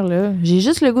humeur, là, j'ai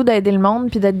juste le goût d'aider le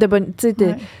monde, puis d'être de bonne... Tu sais,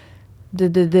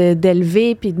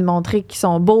 d'élever, puis de montrer qu'ils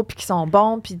sont beaux, puis qu'ils sont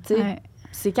bons, puis tu sais...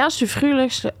 C'est quand je suis fru, là,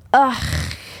 que je suis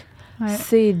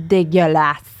c'est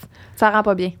dégueulasse. Ça rend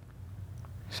pas bien.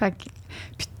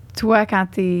 Puis toi, quand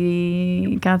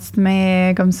tu te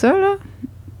mets comme ça, là,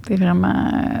 t'es vraiment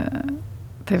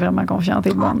confiante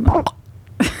et bonne.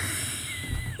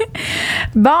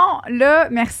 Bon, là,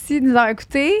 merci de nous avoir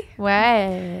écoutés.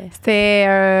 Ouais.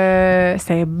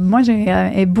 Moi,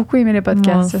 j'ai beaucoup aimé le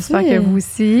podcast. J'espère que vous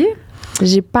aussi.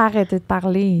 J'ai pas arrêté de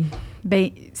parler. Ben,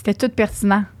 c'était tout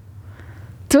pertinent.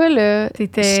 Toi, là,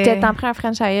 j'étais t'en pris un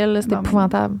French à elle, c'était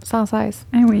épouvantable, sans cesse.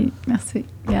 Ah oui, merci.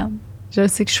 Regarde, je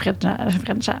sais que je ferais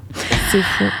de chat. C'est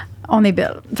fou. On est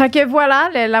belle. Fait que voilà,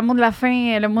 le mot de la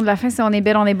fin, c'est on est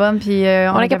belle, on est bonne, puis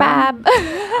on est capable.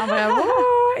 Bravo.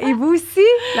 Et vous aussi,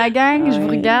 la gang, je vous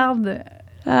regarde.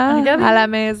 Regardez. À la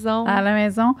maison. À la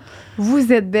maison.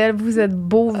 Vous êtes belle, vous êtes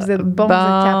beau, vous êtes bon, vous êtes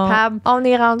capable. On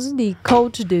est rendu des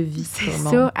coachs de vie. C'est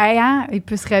ça. Hey, hein? Il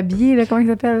peut se rhabiller, là, comment il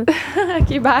s'appelle?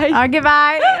 OK, bye. OK,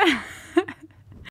 bye.